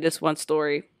just tell you this one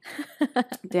story.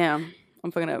 Damn,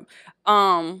 I'm fucking up.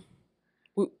 Homeboy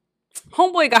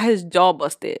got his jaw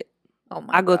busted. Oh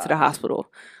my I go to the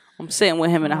hospital. I'm sitting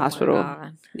with him in the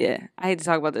hospital. Yeah. I hate to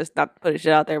talk about this, not to put his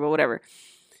shit out there, but whatever.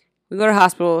 We go to the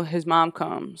hospital, his mom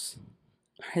comes.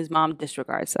 His mom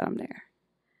disregards that I'm there.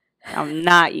 I'm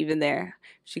not even there.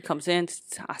 She comes in,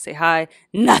 I say hi,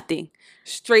 nothing.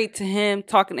 Straight to him,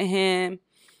 talking to him.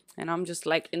 And I'm just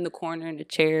like in the corner in the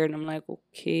chair, and I'm like,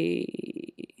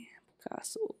 okay,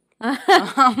 Picasso.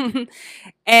 And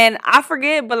I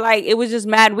forget, but like, it was just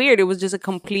mad weird. It was just a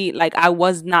complete, like, I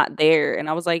was not there. And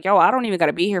I was like, yo, I don't even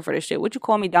gotta be here for this shit. What you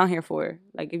call me down here for?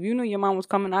 Like, if you knew your mom was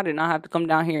coming, I did not have to come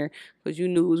down here, because you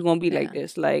knew it was gonna be like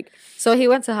this. Like, so he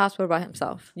went to hospital by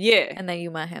himself. Yeah. And then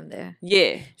you met him there.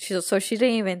 Yeah. So she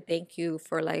didn't even thank you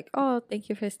for like, oh, thank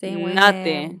you for staying with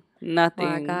him. Nothing. When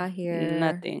I got here.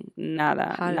 Nothing.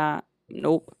 Nada.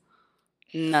 Nope.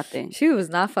 Nothing. She was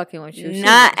not fucking with you. She did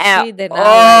not like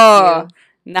you.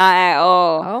 Not at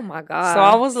all. Oh my God. So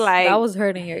I was like, that was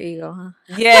hurting your ego, huh?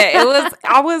 Yeah, it was.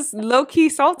 I was low key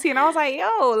salty, and I was like,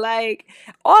 yo, like,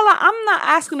 I'm not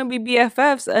asking to be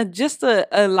BFFs, just a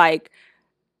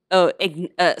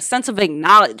sense of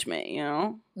acknowledgement, you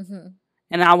know.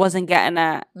 And I wasn't getting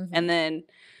that. And then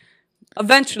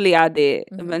eventually I did.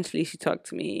 Eventually she talked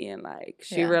to me, and like,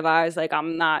 she realized like,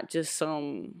 I'm not just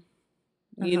some,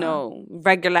 you know,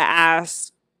 regular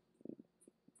ass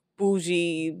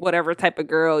bougie whatever type of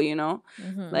girl, you know.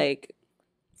 Like,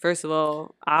 first of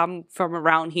all, I'm from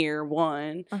around here.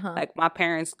 Like, my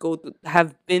parents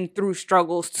have been through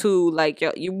struggles too. Like,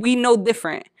 we know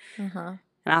different. And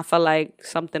I felt like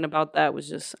something about that was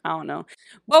just, I don't know.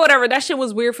 But whatever, that shit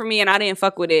was weird for me, and I didn't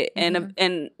fuck with it.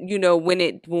 And you know,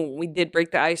 when we did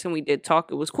break the ice and we did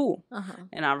talk, it was cool.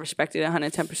 And I respected it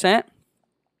 110%.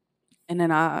 And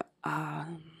then I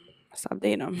stopped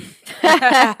dating him.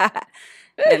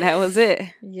 And that was it.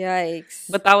 Yikes.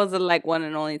 But that was the like one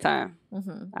and only time.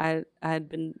 I had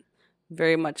been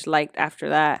very much liked after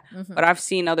that. But I've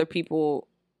seen other people,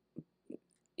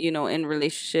 you know, in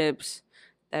relationships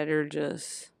that are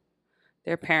just,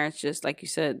 their parents just, like you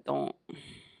said,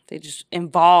 they just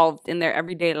involved in their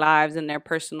everyday lives and their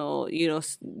personal, you know,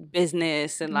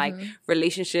 business and like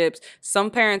relationships. Some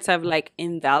parents have like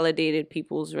invalidated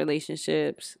people's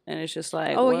relationships, and it's just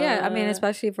like, oh, what? Yeah. I mean,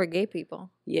 especially for gay people.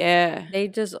 Yeah. They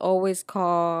just always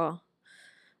call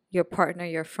your partner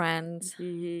your friends.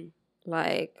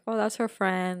 Like, oh, that's her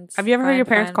friends. Have you ever heard your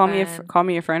parents call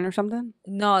me a friend or something?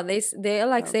 No, they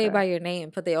like say it by your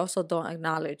name, but they also don't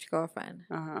acknowledge girlfriend.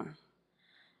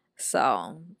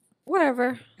 So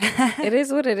whatever, it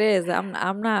is what it is.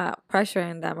 I'm not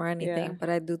pressuring them or anything, but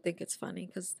I do think it's funny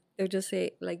because they'll just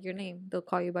say like your name. They'll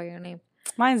call you by your name.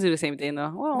 Mine do the same thing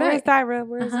though. Well, where's Tyra?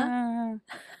 Where's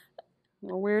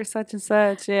well, where's such and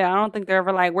such? Yeah, I don't think they're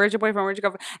ever like, where's your boyfriend? Where's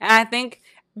your girlfriend? And I think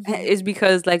it's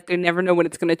because like they never know when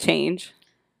it's gonna change.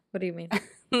 What do you mean?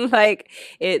 Like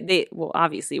well,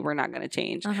 obviously we're not gonna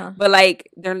change, but like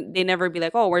they never be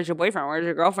like, oh, where's your boyfriend? Where's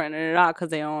your girlfriend? And not because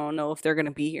they don't know if they're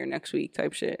gonna be here next week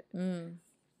type shit. So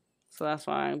that's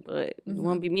why, but you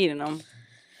won't be meeting them.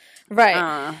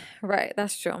 Right. Right.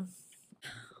 That's true.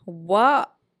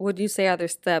 What would you say are the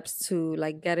steps to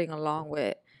like getting along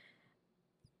with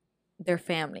their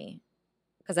family?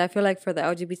 Because I feel like for the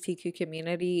LGBTQ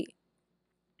community,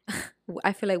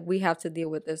 I feel like we have to deal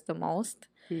with this the most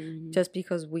just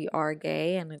because we are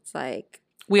gay, and it's like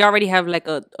we already have like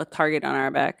a target on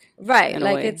our back. Right.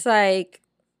 Like it's like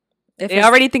if they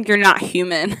already think you're not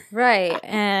human. Right.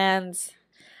 And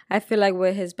I feel like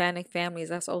with Hispanic families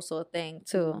that's also a thing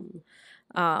too.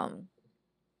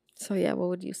 So yeah, what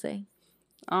would you say?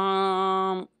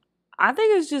 I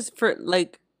think it's just for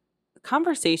like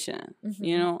conversation,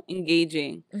 you know,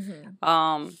 engaging.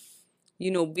 You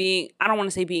know, being, I don't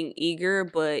want to say being eager,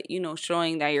 but, you know,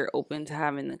 showing that you're open to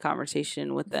having the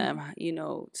conversation with them, you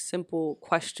know, simple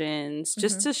questions,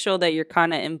 just to show that you're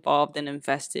kind of involved and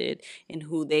invested in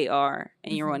who they are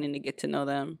and you're wanting to get to know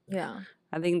them. Yeah.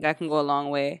 I think that can go a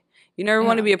long way. You never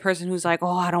want to be a person who's like,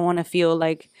 oh, I don't want to feel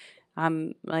like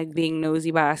I'm like being nosy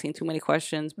by asking too many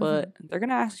questions, but they're going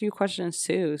to ask you questions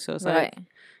too. So it's like,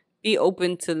 be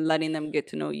open to letting them get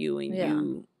to know you and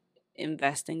you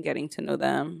invest in getting to know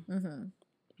them.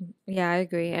 Yeah, I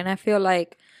agree. And I feel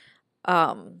like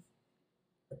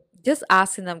just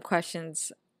asking them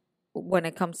questions when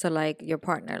it comes to like your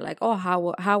partner, like, oh,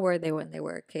 how were they when they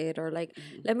were a kid, or like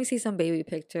let me see some baby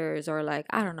pictures, or like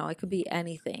I don't know, it could be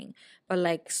anything, but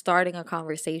like starting a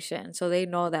conversation so they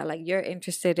know that like you're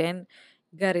interested in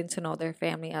getting to know their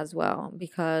family as well,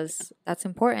 because that's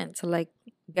important to like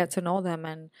get to know them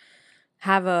and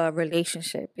have a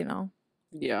relationship, you know.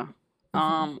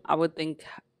 I would think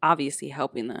obviously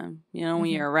helping them, you know, when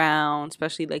you're around,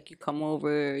 especially like you come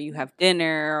over, you have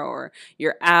dinner or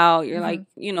you're out, you're like,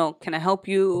 you know, can I help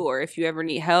you? Or if you ever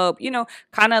need help, you know,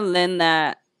 kind of lend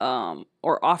that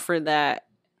or offer that,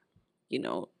 you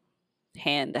know,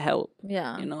 hand to help.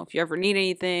 Yeah. You know, if you ever need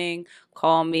anything,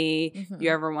 call me. If you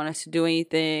ever want us to do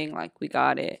anything, like we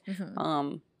got it.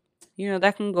 You know,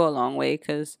 that can go a long way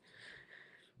because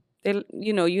they,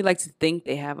 you know, you like to think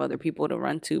they have other people to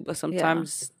run to, but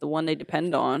sometimes the one they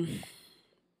depend on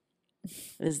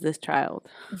is this child.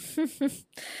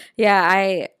 Yeah,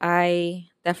 I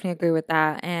definitely agree with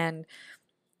that. And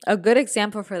a good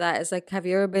example for that is like, have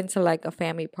you ever been to like a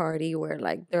family party where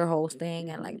like they're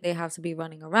hosting and like they have to be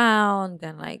running around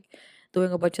and like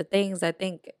doing a bunch of things? I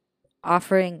think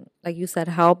offering, like you said,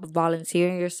 help,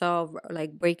 volunteering yourself,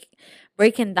 like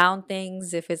breaking down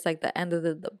things if it's like the end of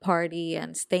the party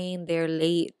and staying there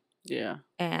late. Yeah.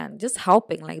 And just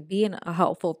helping, like being a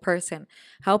helpful person,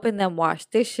 helping them wash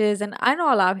dishes. And I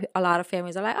know a lot of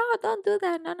families are like, oh, don't do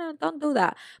that. No, don't do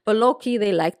that. But low key,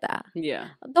 they like that. Yeah.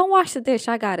 Don't wash the dish.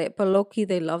 I got it. But low key,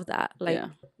 they love that. Like,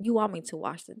 you want me to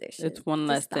wash the dishes. It's one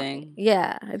less thing.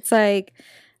 Yeah. It's like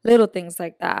little things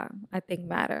like that I think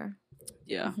matter.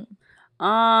 Yeah.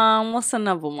 What's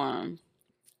another one?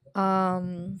 I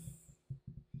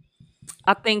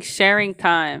think sharing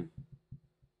time.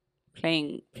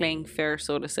 Playing fair,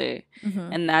 so to say.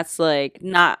 And that's like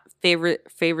not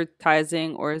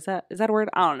favoritizing, or is that a word?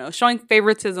 I don't know. Showing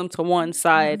favoritism to one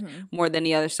side more than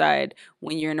the other side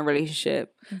when you're in a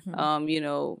relationship. You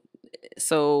know,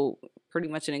 so pretty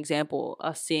much an example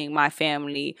of seeing my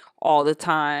family all the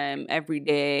time, every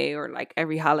day, or like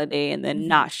every holiday, and then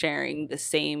not sharing the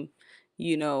same,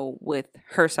 you know, with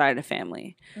her side of the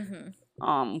family.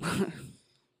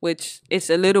 Which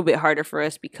is a little bit harder for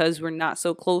us because we're not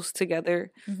so close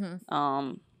together.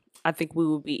 I think we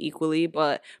would be equally,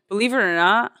 but believe it or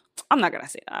not, I'm not going to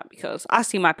say that because I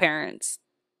see my parents,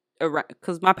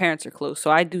 because my parents are close.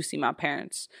 So I do see my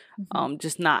parents,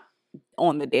 just not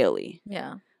on the daily.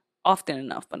 Yeah. Often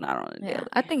enough, but not on the daily.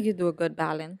 I think you do a good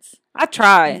balance. I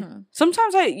try.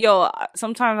 Sometimes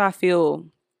I feel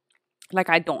like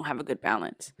I don't have a good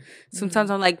balance.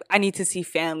 Sometimes I'm like, I need to see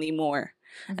family more.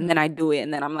 And then I do it,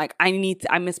 and then I'm like, I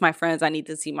miss my friends. I need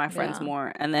to see my friends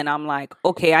more. And then I'm like,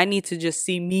 okay, I need to just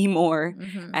see me more.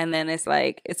 And then it's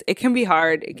like, it can be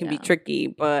hard. It can be tricky,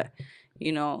 but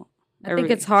you know, I think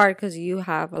it's hard because you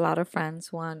have a lot of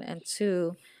friends, one, and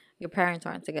two, your parents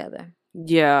aren't together.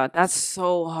 Yeah, that's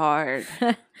so hard.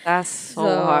 That's so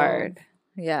hard.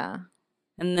 Yeah.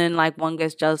 And then like one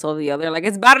gets jealous of the other. Like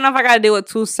it's bad enough I gotta deal with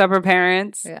two separate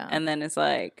parents. Yeah. And then it's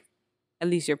like, at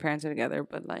least your parents are together,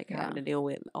 but like having to deal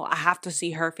with, I have to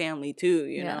see her family too,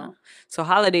 you know? So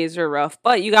holidays are rough,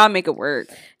 but you gotta make it work.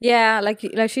 Yeah, like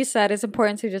she said, it's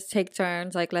important to just take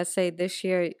turns. Like let's say this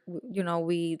year, you know,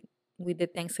 we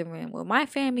did Thanksgiving with my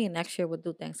family, and next year we'll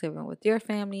do Thanksgiving with your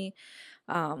family.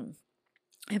 And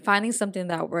finding something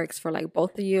that works for like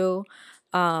both of you.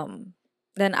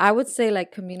 Then I would say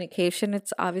like communication,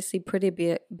 it's obviously pretty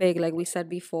big, like we said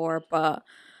before, but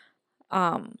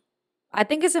I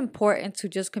think it's important to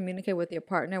just communicate with your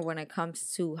partner when it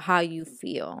comes to how you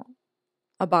feel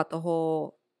about the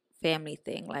whole family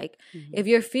thing. Like if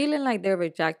you're feeling like they're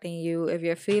rejecting you, if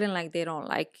you're feeling like they don't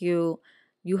like you,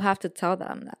 you have to tell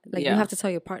them that. Like, Yeah. you have to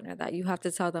tell your partner that. You have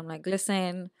to tell them, like,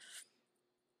 listen,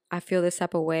 I feel this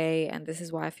type of way, and this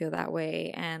is why I feel that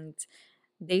way. And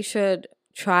they should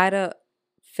try to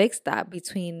fix that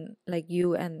between, like,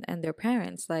 you and their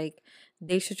parents. Like,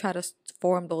 they should try to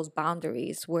form those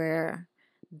boundaries where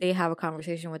they have a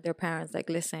conversation with their parents. Like,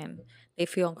 listen, they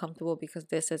feel uncomfortable because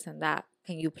this and that.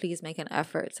 Can you please make an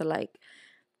effort to, like,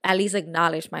 at least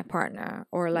acknowledge my partner,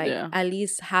 or like at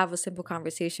least have a simple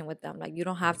conversation with them. Like, you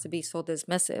don't have to be so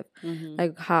dismissive,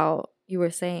 like how you were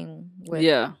saying with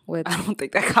I don't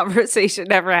think that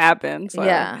conversation ever happened. So.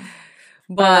 Yeah,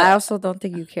 but I also don't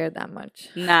think you cared that much.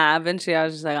 Nah, eventually I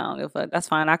was just like, I don't give a fuck. That's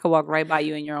fine. I could walk right by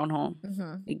you in your own home.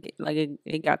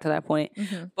 It got to that point.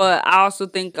 But I also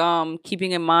think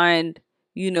keeping in mind,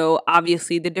 you know,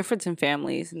 obviously the difference in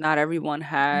families. Not everyone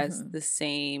has the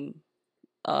same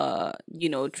you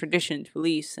know, traditions,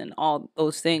 beliefs, and all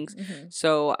those things.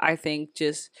 So I think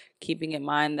just keeping in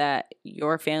mind that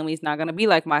your family is not going to be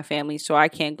like my family, so I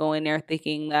can't go in there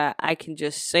thinking that I can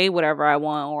just say whatever I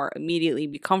want or immediately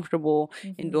be comfortable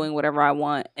in doing whatever I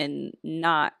want, and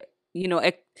not, you know,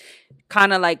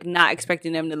 kind of like not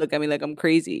expecting them to look at me like I'm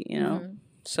crazy, you know.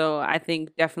 So I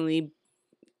think definitely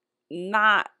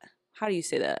not, how do you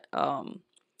say that, I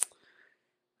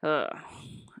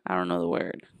don't know the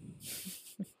word.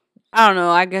 I don't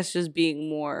know. I guess just being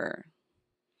more.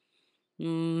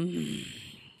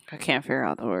 I can't figure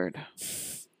out the word.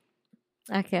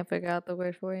 I can't figure out the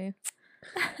word for you.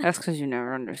 That's because you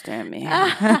never understand me.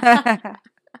 Well,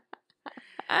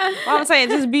 I'm saying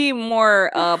just be more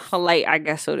polite, I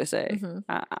guess, so to say.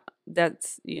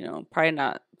 That's, you know, probably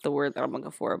not the word that I'm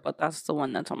looking for, but that's the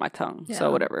one that's on my tongue. Yeah.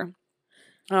 So whatever.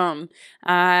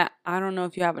 I don't know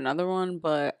if you have another one,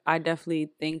 but I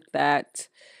definitely think that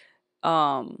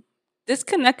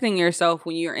disconnecting yourself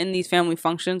when you're in these family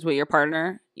functions with your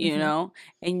partner, you know,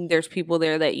 and there's people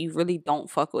there that you really don't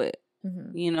fuck with,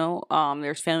 you know,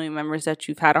 there's family members that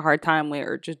you've had a hard time with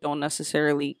or just don't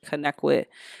necessarily connect with.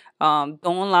 Don't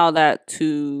allow that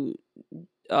to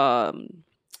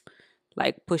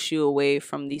like push you away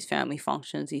from these family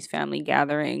functions, these family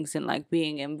gatherings, and like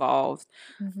being involved.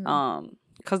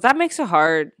 Because that makes it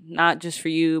hard, not just for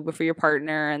you, but for your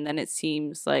partner. And then it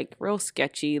seems like real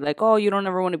sketchy. Like, oh, you don't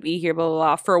ever want to be here, blah, blah,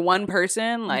 blah. For one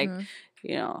person, like,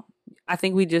 you know, I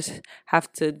think we just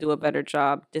have to do a better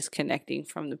job disconnecting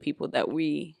from the people that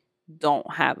we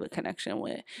don't have a connection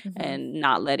with and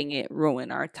not letting it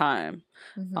ruin our time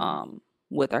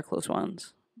with our close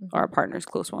ones, our partner's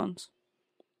close ones.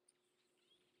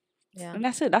 Yeah. And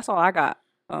that's it. That's all I got,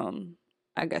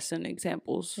 I guess, in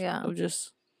examples of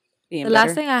just... The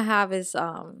last thing I have is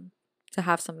to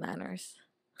have some manners.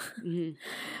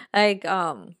 Like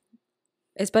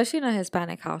especially in a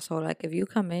Hispanic household, like if you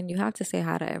come in, you have to say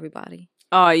hi to everybody.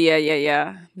 Oh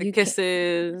yeah. The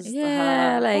kisses.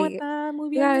 Yeah, like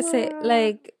you gotta say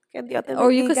like,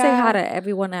 or you could say hi to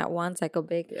everyone at once, like a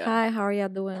big hi, how are y'all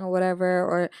doing, or whatever.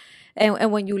 Or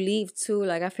and when you leave too,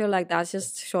 like I feel like that's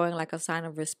just showing like a sign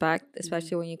of respect,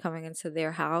 especially when you're coming into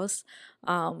their house.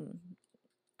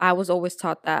 I was always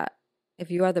taught that if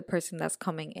you are the person that's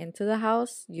coming into the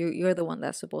house, you're the one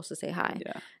that's supposed to say hi.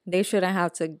 Yeah. They shouldn't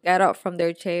have to get up from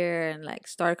their chair and like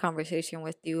start a conversation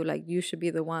with you. Like you should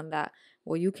be the one that,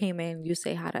 well, you came in, you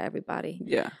say hi to everybody.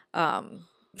 Yeah.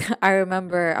 I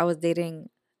remember I was dating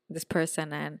this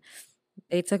person and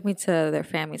they took me to their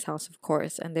family's house, of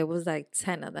course, and there was like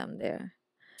 10 of them there.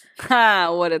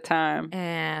 What a time.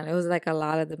 And it was like a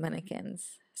lot of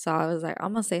Dominicans. So I was like,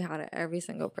 I'm gonna say hi to every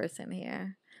single person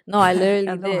here. No, I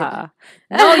literally did.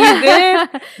 No, you did?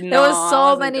 There was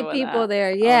so many people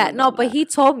there. Yeah. No, but he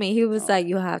told me, he was like,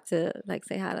 you have to like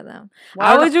say hi to them.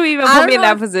 Why would you even put me in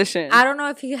that position? I don't know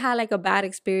if he had like a bad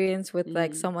experience with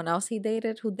like someone else he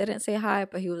dated who didn't say hi,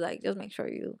 but he was like, just make sure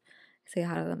you say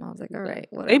hi to them. I was like, all right,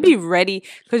 whatever. They be ready.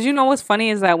 Because you know what's funny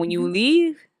is that when you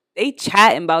leave, they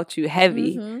chatting about you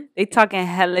heavy. They talking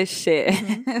hellish shit.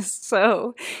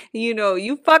 So, you know,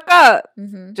 you fuck up.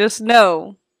 Just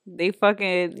know. They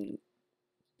talking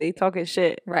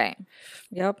shit. Right.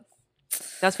 Yep.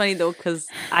 That's funny though, because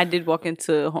I did walk in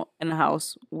a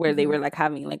house where they were like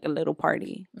having like a little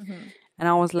party. And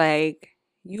I was like,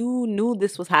 you knew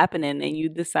this was happening and you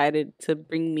decided to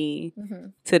bring me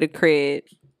to the crib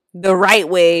the right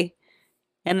way.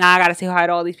 And now I gotta say hi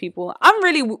to all these people. I'm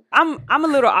a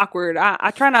little awkward.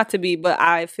 I try not to be, but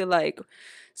I feel like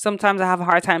sometimes I have a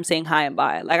hard time saying hi and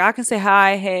bye. Like, I can say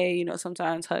hi, hey, you know,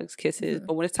 sometimes hugs, kisses.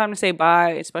 But when it's time to say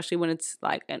bye, especially when it's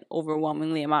like an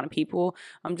overwhelmingly amount of people,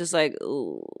 I'm just like,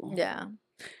 ooh. Yeah.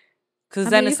 Because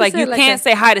then it's like you can't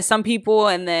say hi to some people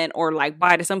and then, or like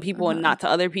bye to some people and not to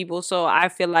other people. So I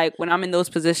feel like when I'm in those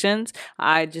positions,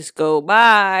 I just go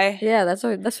bye. Yeah, that's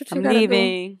what I'm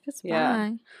leaving. Do. Just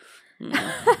bye.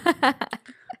 But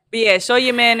yeah, show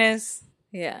your manners.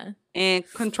 Yeah. And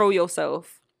control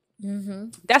yourself.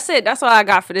 That's it. That's all I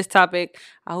got for this topic.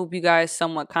 I hope you guys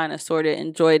somewhat kind of sort of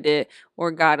enjoyed it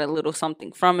or got a little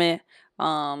something from it.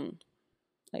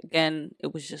 Again,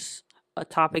 it was just a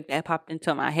topic that popped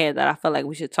into my head that I felt like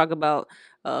we should talk about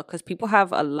because people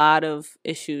have a lot of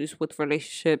issues with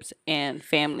relationships and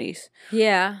families.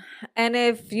 Yeah. And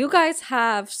if you guys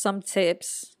have some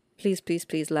tips,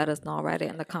 please let us know. Write it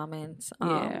in the comments.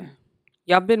 Yeah.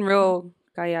 Y'all been real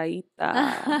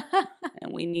calladita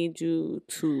and we need you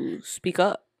to speak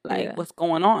up. Like, what's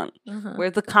going on?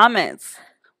 Where's the comments?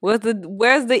 Where's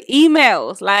the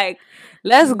emails? Like,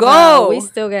 let's go. No, we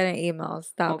still getting emails.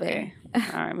 Stop it. All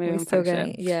right, maybe we still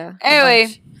getting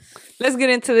Anyway, let's get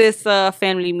into this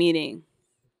family meeting.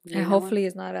 And hopefully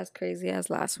it's not as crazy as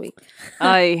last week.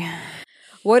 Aye.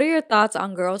 What are your thoughts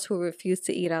on girls who refuse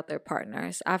to eat out their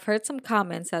partners? I've heard some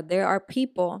comments that there are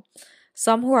people,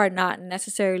 some who are not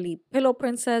necessarily pillow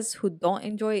princess, who don't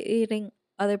enjoy eating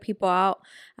other people out.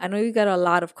 I know you get a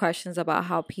lot of questions about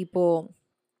how people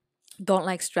don't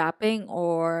like strapping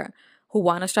or who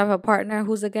want to strap a partner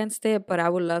who's against it, but I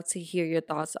would love to hear your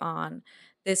thoughts on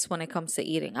this when it comes to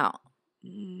eating out.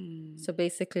 So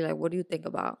basically, like, what do you think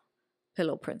about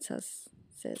pillow princess,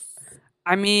 sis?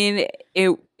 I mean,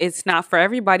 it's not for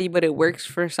everybody, but it works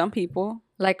for some people.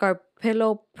 Like, are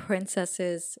pillow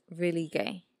princesses really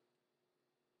gay?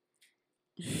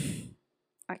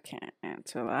 I can't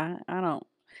answer that.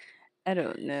 I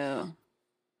don't know.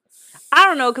 I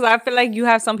don't know, because I feel like you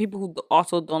have some people who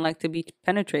also don't like to be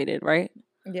penetrated, right?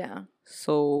 Yeah.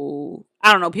 So,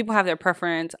 I don't know. People have their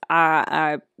preference.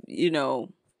 I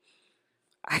can't.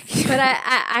 But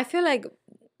I feel like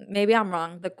maybe I'm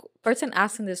wrong. The person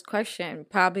asking this question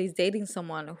probably is dating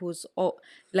someone who's,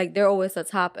 like, they're always the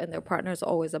top and their partner's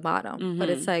always the bottom. But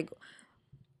it's like,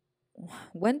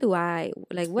 when do I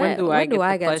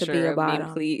get to be a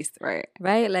bottom? Pleased, right?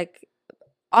 Right? Like,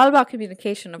 all about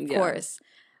communication, of course.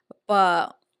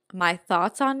 But my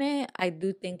thoughts on it, I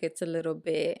do think it's a little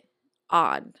bit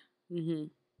odd.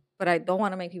 But I don't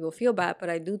want to make people feel bad. But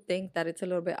I do think that it's a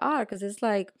little bit odd because it's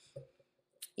like,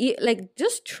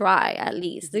 just try at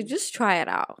least. Like, just try it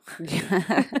out.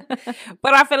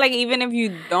 But I feel like even if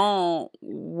you don't,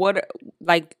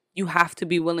 you have to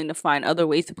be willing to find other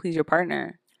ways to please your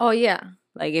partner. Oh, yeah.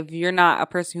 Like, if you're not a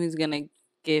person who's going to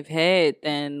give head,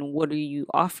 then what are you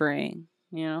offering?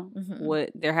 You know,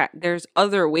 there's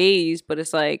other ways, but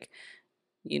it's like,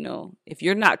 you know, if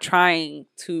you're not trying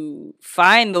to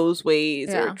find those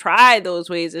ways or try those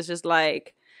ways, it's just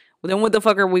like, well, then what the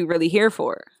fuck are we really here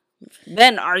for?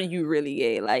 Then are you really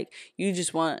gay? Like, you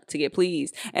just want to get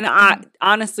pleased. And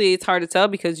honestly, it's hard to tell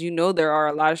because, you know, there are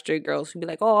a lot of straight girls who be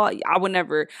like, oh, I would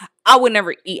never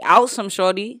eat out some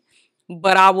shorty,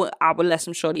 but I would let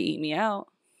some shorty eat me out.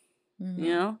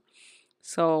 You know?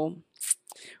 So,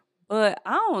 but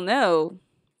I don't know.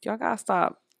 Y'all gotta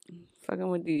stop fucking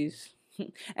with these.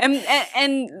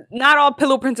 and not all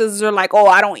pillow princesses are like, oh,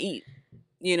 I don't eat.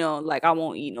 You know, like, I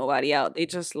won't eat nobody out. They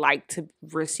just like to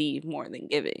receive more than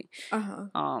giving.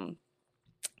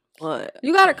 But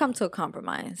you gotta come to a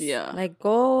compromise. Yeah. Like,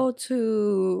 go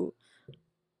to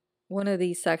one of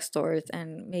these sex stores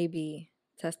and maybe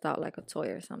test out like a toy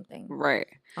or something. Right.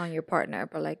 On your partner.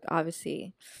 But, like,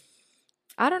 obviously,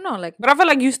 I don't know. Like, but I feel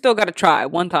like you still gotta try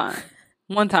one time.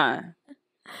 One time.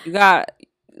 You gotta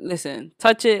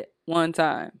touch it one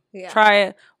time. Yeah. Try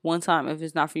it one time. If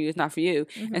it's not for you, it's not for you.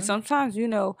 And sometimes, you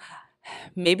know,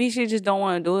 maybe she just don't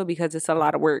want to do it because it's a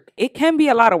lot of work. It can be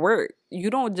a lot of work. You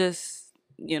don't just,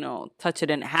 you know, touch it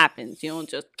and it happens. You don't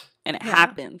just and it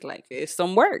happens. Like, it's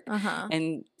some work.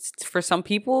 And for some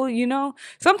people, you know,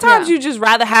 sometimes you just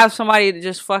rather have somebody to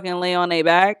just fucking lay on their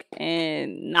back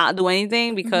and not do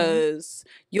anything because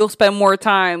you'll spend more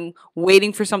time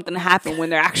waiting for something to happen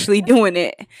when they're actually doing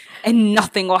it and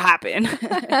nothing will happen.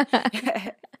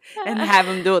 And have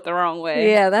them do it the wrong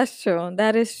way. Yeah, that's true.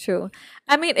 That is true.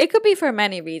 I mean, it could be for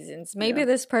many reasons. Maybe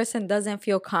this person doesn't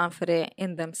feel confident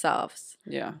in themselves.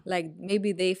 Yeah. Like,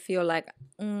 maybe they feel like,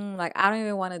 I don't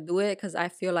even want to do it because I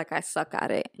feel like I suck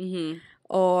at it.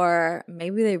 Or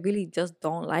maybe they really just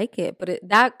don't like it. But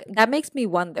that makes me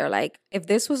wonder, like, if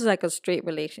this was like a straight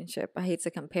relationship, I hate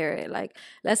to compare it. Like,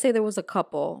 let's say there was a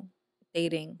couple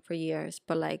dating for years,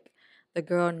 but, like, the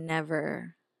girl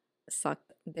never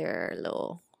sucked their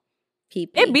little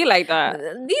pee-pee. It be like that.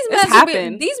 These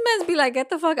men be like, get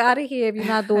the fuck out of here if you're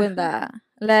not doing that.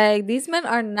 Like, these men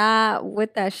are not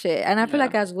with that shit. And I feel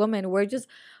like as women, we're just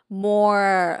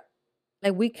more,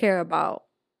 like, we care about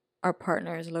our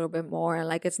partners a little bit more. And,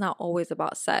 like, it's not always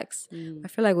about sex. I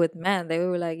feel like with men, they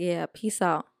were like, yeah, peace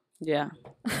out. Yeah.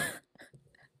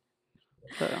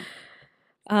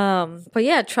 But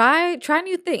yeah, try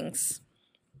new things.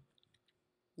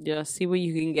 Yeah, see what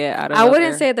you can get out of it. I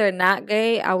wouldn't say they're not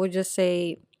gay. I would just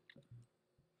say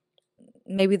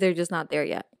maybe they're just not there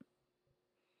yet.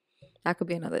 That could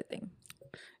be another thing.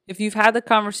 If you've had the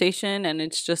conversation and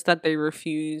it's just that they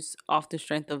refuse off the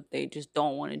strength of they just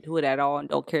don't want to do it at all and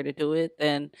don't care to do it,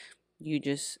 then you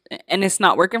just, and it's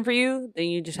not working for you, then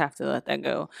you just have to let that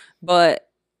go. But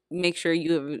make sure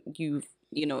you've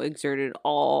exerted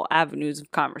all avenues of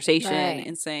conversation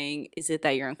and saying, is it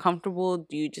that you're uncomfortable?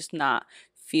 Do you just not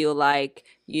feel like,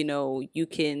 you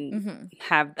can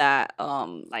have that,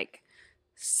 like,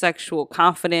 sexual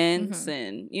confidence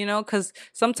and because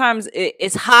sometimes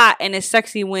it's hot and it's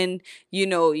sexy when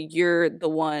you're the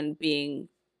one being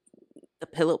the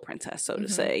pillow princess, so to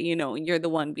say, you're the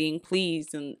one being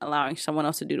pleased and allowing someone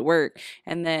else to do the work.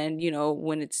 And then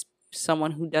when it's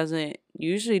someone who doesn't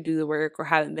usually do the work or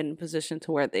haven't been in a position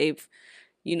to where they've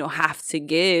have to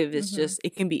give, it's just,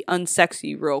 it can be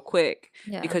unsexy real quick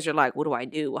because you're like, what do I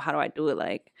do? How do I do it?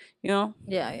 Like, yeah.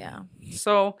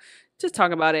 So just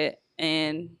talk about it.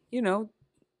 And,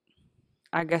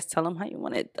 I guess tell them how you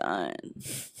want it done.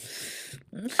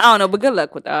 I don't know, but good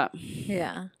luck with that.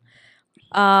 Yeah.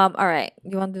 All right.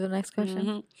 You want to do the next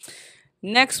question?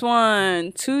 Next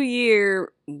one.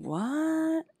 2-year.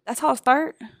 What? That's how it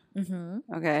start?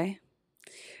 Okay.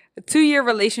 A 2-year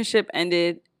relationship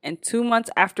ended, and 2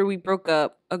 months after we broke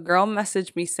up, a girl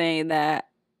messaged me saying that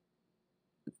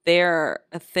they're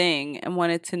a thing and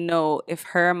wanted to know if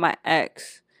her and my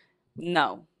ex.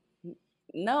 No.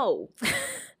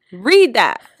 Read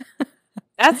that.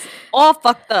 That's all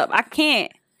fucked up. I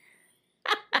can't.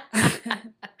 I'm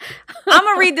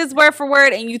going to read this word for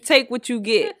word and you take what you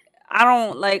get.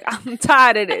 I'm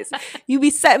tired of this. You be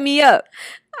setting me up.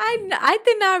 I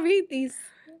did not read these.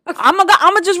 I'm going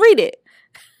to just read it.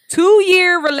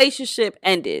 2-year relationship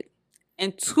ended.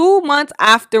 And 2 months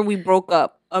after we broke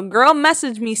up, a girl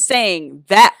messaged me saying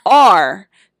that our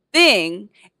thing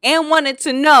and wanted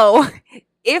to know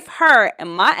if her and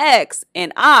my ex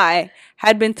and I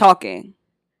had been talking.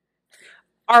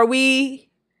 Are we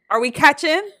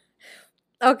catching?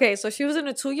 Okay, so she was in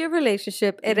a 2-year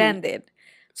relationship. It ended.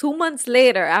 2 months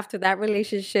later, after that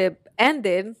relationship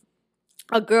ended,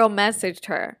 a girl messaged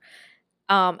her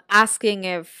asking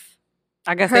if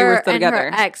I guess they were still together.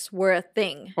 And her ex were a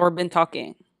thing. Or been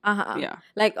talking. Yeah.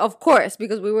 Like, of course,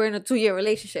 because we were in a 2-year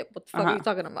relationship. What the fuck are you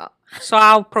talking about? So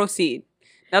I'll proceed.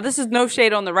 Now, this is no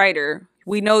shade on the writer.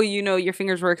 We know, your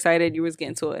fingers were excited. You was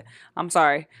getting to it. I'm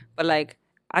sorry. But,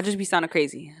 I just be sounding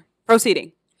crazy.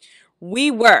 Proceeding.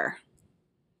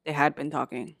 They had been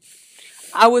talking.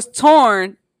 I was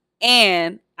torn,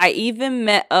 and I even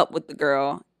met up with the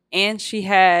girl, and she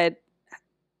had...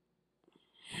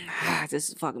 This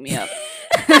is fucking me up.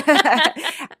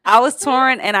 I was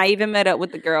torn, and I even met up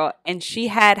with the girl, and she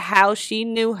had how she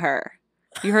knew her.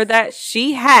 You heard that?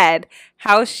 She had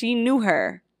how she knew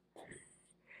her.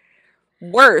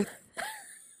 Worth.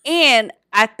 And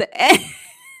at the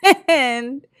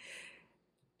end...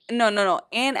 No.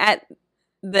 And at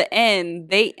the end,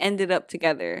 they ended up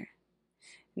together.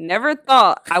 Never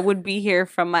thought I would be here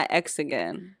from my ex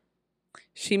again.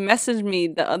 She messaged me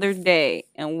the other day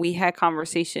and we had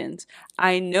conversations.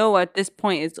 I know at this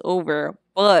point it's over,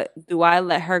 but do I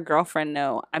let her girlfriend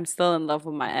know I'm still in love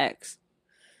with my ex?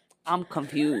 I'm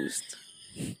confused.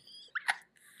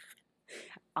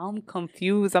 I'm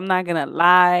not going to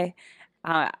lie.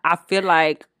 I feel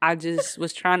like I just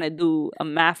was trying to do a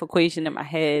math equation in my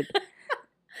head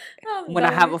when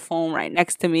I have a phone right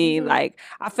next to me. Like,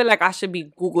 I feel like I should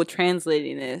be Google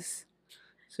translating this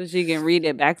so she can read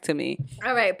it back to me.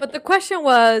 All right. But the question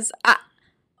was,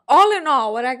 all in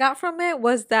all, what I got from it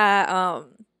was that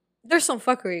there's some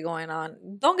fuckery going on.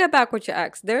 Don't get back with your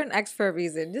ex. They're an ex for a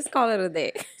reason. Just call it a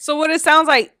day. So what it sounds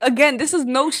like, again, this is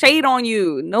no shade on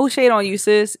you. No shade on you,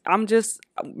 sis.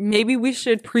 Maybe we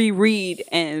should pre-read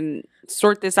and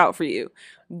sort this out for you.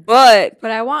 But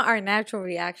I want our natural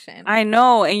reaction. I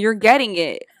know, and you're getting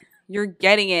it. You're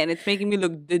getting it, and it's making me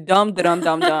look dumb.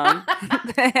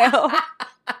 The hell?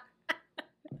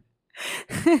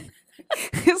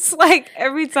 It's like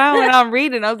every time when I'm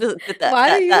reading, I'm just...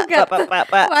 Why do you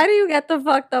get the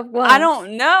fucked up one? I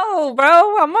don't know,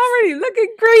 bro. I'm already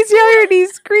looking crazy under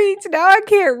these screens. Now I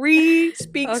can't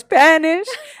speak Spanish.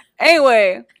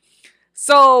 Anyway,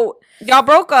 so y'all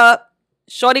broke up.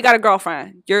 Shorty got a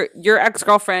girlfriend. Your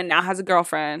ex-girlfriend now has a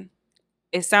girlfriend.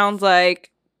 it sounds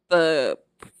like the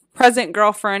present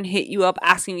girlfriend hit you up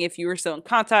asking if you were still in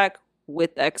contact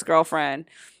with the ex-girlfriend,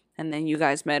 and then you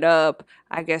guys met up,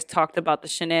 I guess, talked about the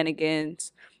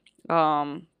shenanigans.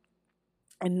 And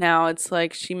now it's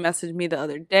like she messaged me the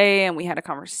other day and we had a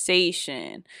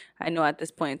conversation. I know at this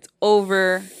point it's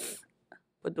over,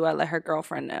 but do I let her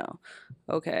girlfriend know?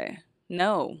 Okay.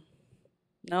 No,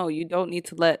 you don't need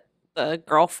to let the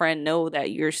girlfriend know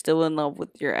that you're still in love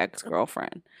with your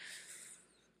ex-girlfriend.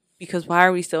 Because why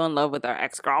are we still in love with our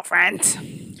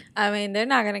ex-girlfriend? I mean, they're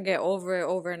not going to get over it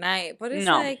overnight. But it's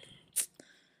like,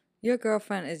 your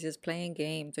girlfriend is just playing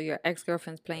games, or your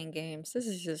ex-girlfriend's playing games. This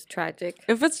is just tragic.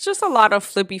 If it's just a lot of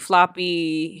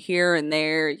flippy-floppy here and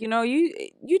there,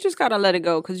 you just got to let it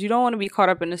go. Because you don't want to be caught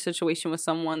up in a situation with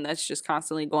someone that's just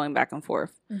constantly going back and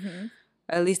forth. Mm-hmm.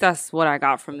 At least that's what I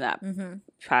got from that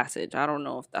passage. I don't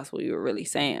know if that's what you were really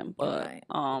saying. But,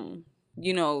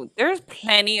 there's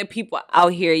plenty of people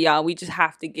out here, y'all. We just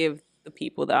have to give the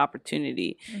people the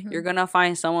opportunity. Mm-hmm. You're going to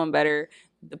find someone better.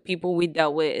 The people we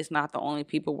dealt with is not the only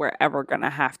people we're ever going to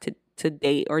have to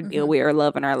date or deal with or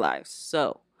love in our lives.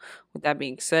 So, with that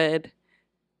being said,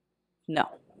 no.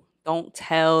 Don't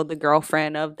tell the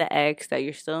girlfriend of the ex that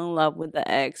you're still in love with the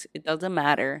ex. It doesn't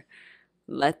matter.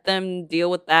 Let them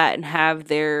deal with that and have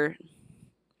their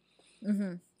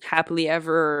happily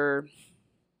ever,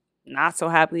 not so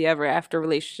happily ever after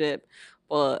relationship.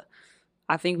 But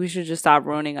I think we should just stop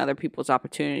ruining other people's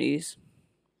opportunities.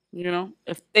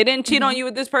 If they didn't cheat on you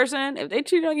with this person, if they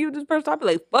cheated on you with this person, I'd be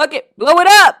like, fuck it, blow it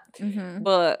up.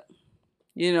 But,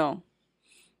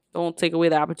 don't take away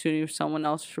the opportunity of someone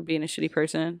else for being a shitty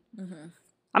person.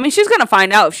 I mean, she's going to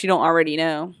find out if she don't already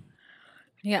know.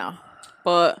 Yeah.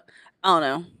 But, I don't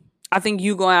know. I think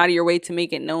you going out of your way to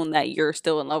make it known that you're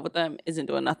still in love with them isn't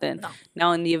doing nothing. No.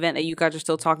 Now, in the event that you guys are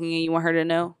still talking and you want her to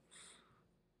know.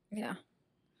 Yeah.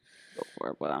 Go for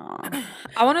it, but,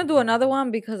 I want to do another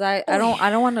one because I don't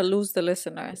want to lose the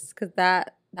listeners, because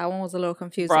that one was a little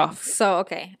confusing. Rough. So,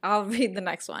 okay, I'll read the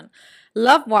next one.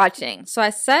 Love watching. So I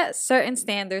set certain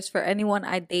standards for anyone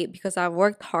I date because I've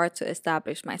worked hard to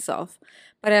establish myself.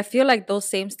 But I feel like those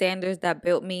same standards that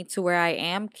built me to where I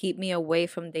am keep me away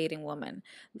from dating women.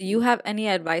 Do you have any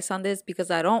advice on this?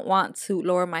 Because I don't want to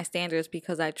lower my standards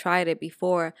because I tried it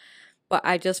before, but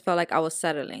I just felt like I was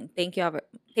settling. Thank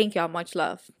y'all. Much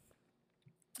love.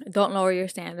 Don't lower your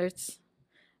standards.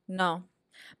 No.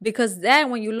 Because then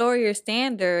when you lower your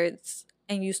standards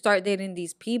and you start dating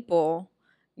these people,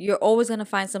 you're always going to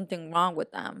find something wrong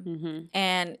with them.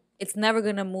 And it's never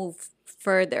going to move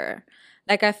further.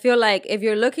 Like, I feel like if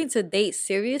you're looking to date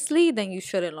seriously, then you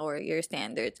shouldn't lower your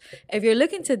standards. If you're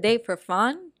looking to date for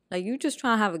fun, like you just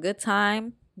trying to have a good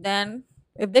time, then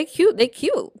if they cute, they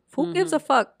cute. Who gives a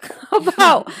fuck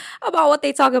about what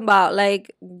they talking about?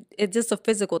 Like, it's just a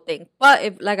physical thing. But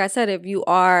if, like I said, if you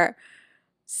are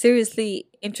seriously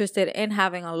interested in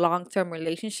having a long-term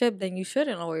relationship, then you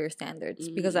shouldn't lower your standards.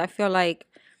 Because I feel like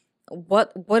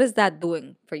what is that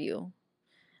doing for you?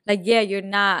 Like, yeah, you're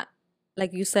not,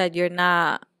 like you said, you're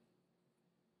not,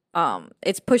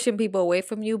 it's pushing people away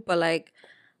from you, but like,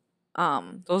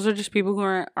 those are just people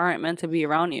who aren't meant to be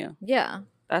around you. Yeah.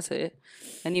 That's it.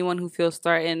 Anyone who feels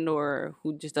threatened or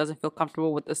who just doesn't feel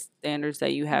comfortable with the standards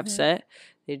that you have set,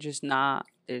 they're just not,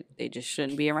 they just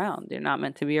shouldn't be around. They're not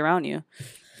meant to be around you.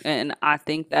 And I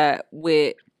think that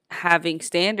with having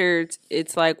standards,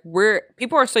 it's like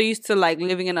people are so used to like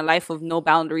living in a life of no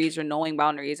boundaries or knowing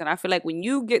boundaries. And I feel like when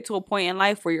you get to a point in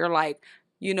life where you're like,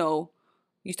 you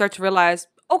start to realize,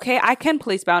 okay, I can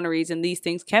place boundaries and these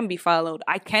things can be followed.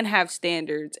 I can have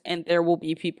standards and there will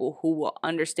be people who will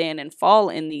understand and fall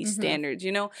in these standards,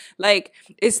 Like,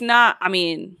 it's not, I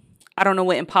mean, I don't know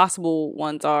what impossible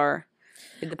ones are.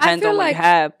 It depends on what you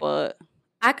have, but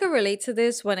I could relate to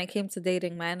this when it came to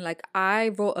dating men. Like, I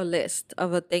wrote a list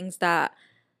of the things that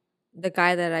the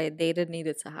guy that I dated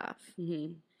needed to have.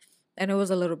 And it was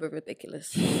a little bit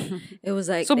ridiculous. It was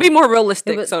like... So be more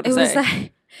realistic, so to say. Was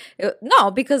like...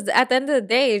 no, because at the end of the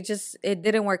day, it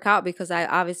didn't work out because I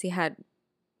obviously had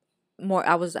more...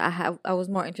 I was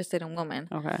more interested in women.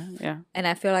 Okay, yeah. And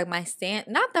I feel like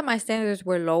not that my standards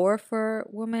were lower for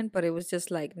women, but it was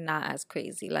just like not as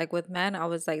crazy. Like with men, I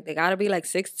was like, they gotta be like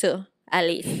 6'2", at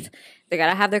least. They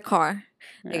gotta have their car.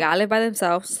 Yeah. They gotta live by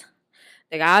themselves.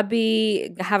 They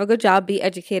gotta have a good job, be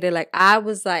educated. Like, I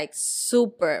was like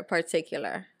super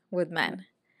particular with men.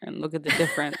 And look at the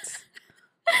difference.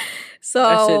 So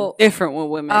that shit different with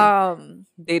women.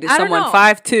 Dated someone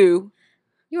 5'2".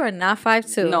 You are not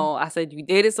 5'2". No, I said you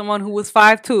dated someone who was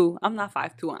 5'2". I'm not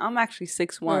 5'2". I'm actually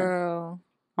 6'1". Girl.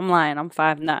 I'm lying. I'm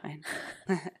 5'9".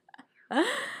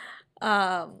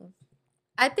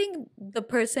 I think the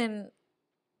person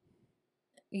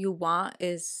you want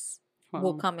is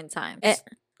will come in time.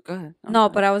 Go ahead. No,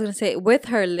 but I was gonna say with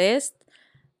her list,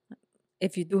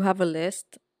 if you do have a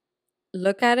list,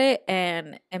 look at it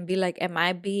and be like, am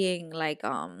I being like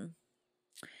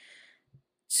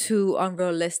too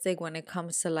unrealistic when it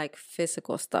comes to like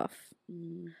physical stuff?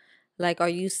 Like, are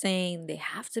you saying they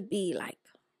have to be like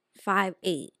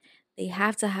 5'8"? They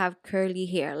have to have curly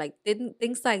hair, like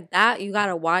things like that. You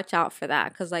gotta watch out for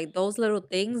that, because like those little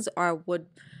things are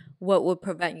what would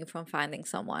prevent you from finding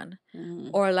someone.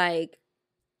 Or like,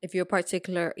 if you're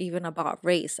particular even about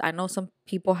race, I know some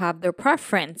people have their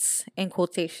preference, in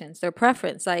quotations, their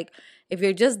preference. Like, if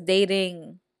you're just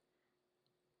dating,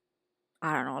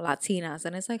 I don't know, Latinas,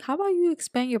 and it's like, how about you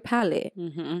expand your palette?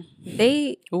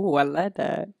 They I like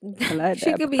that. I like she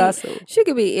that. could Picasso. she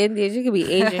could be Indian, she could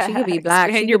be Asian, she could be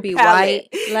black, she could be white.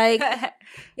 Like,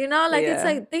 you know, like it's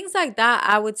like things like that.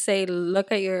 I would say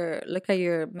look at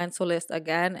your mental list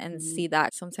again and see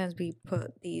that sometimes we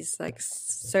put these like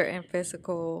certain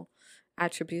physical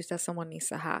attributes that someone needs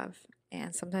to have,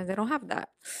 and sometimes they don't have that.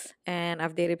 And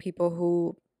I've dated people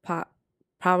who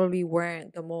probably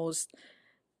weren't the most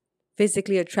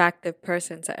physically attractive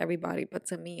person to everybody, but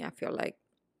to me, I feel like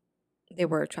they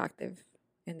were attractive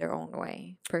in their own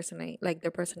way. Personally, like their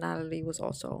personality was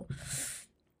also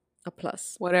a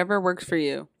plus. Whatever works for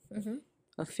you.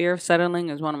 A fear of settling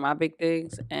is one of my big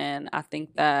things, and I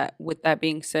think that with that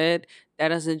being said, that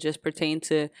doesn't just pertain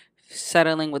to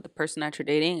settling with the person that you're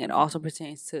dating. It also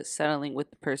pertains to settling with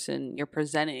the person you're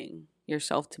presenting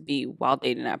yourself to be while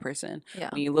dating that person.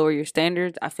 When you lower your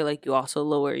standards, I feel like you also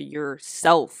lower your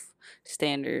self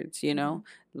standards, you know?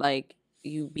 Like,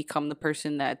 you become the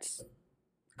person that's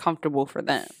comfortable for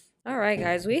them. All right,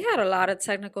 guys, we had a lot of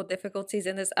technical difficulties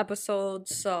in this episode,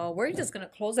 so we're just gonna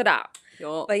close it out.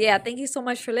 But yeah, thank you so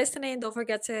much for listening. Don't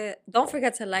forget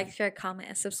to like, share, comment,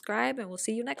 and subscribe, and we'll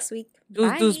see you next week.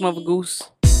 Deuce, mother goose.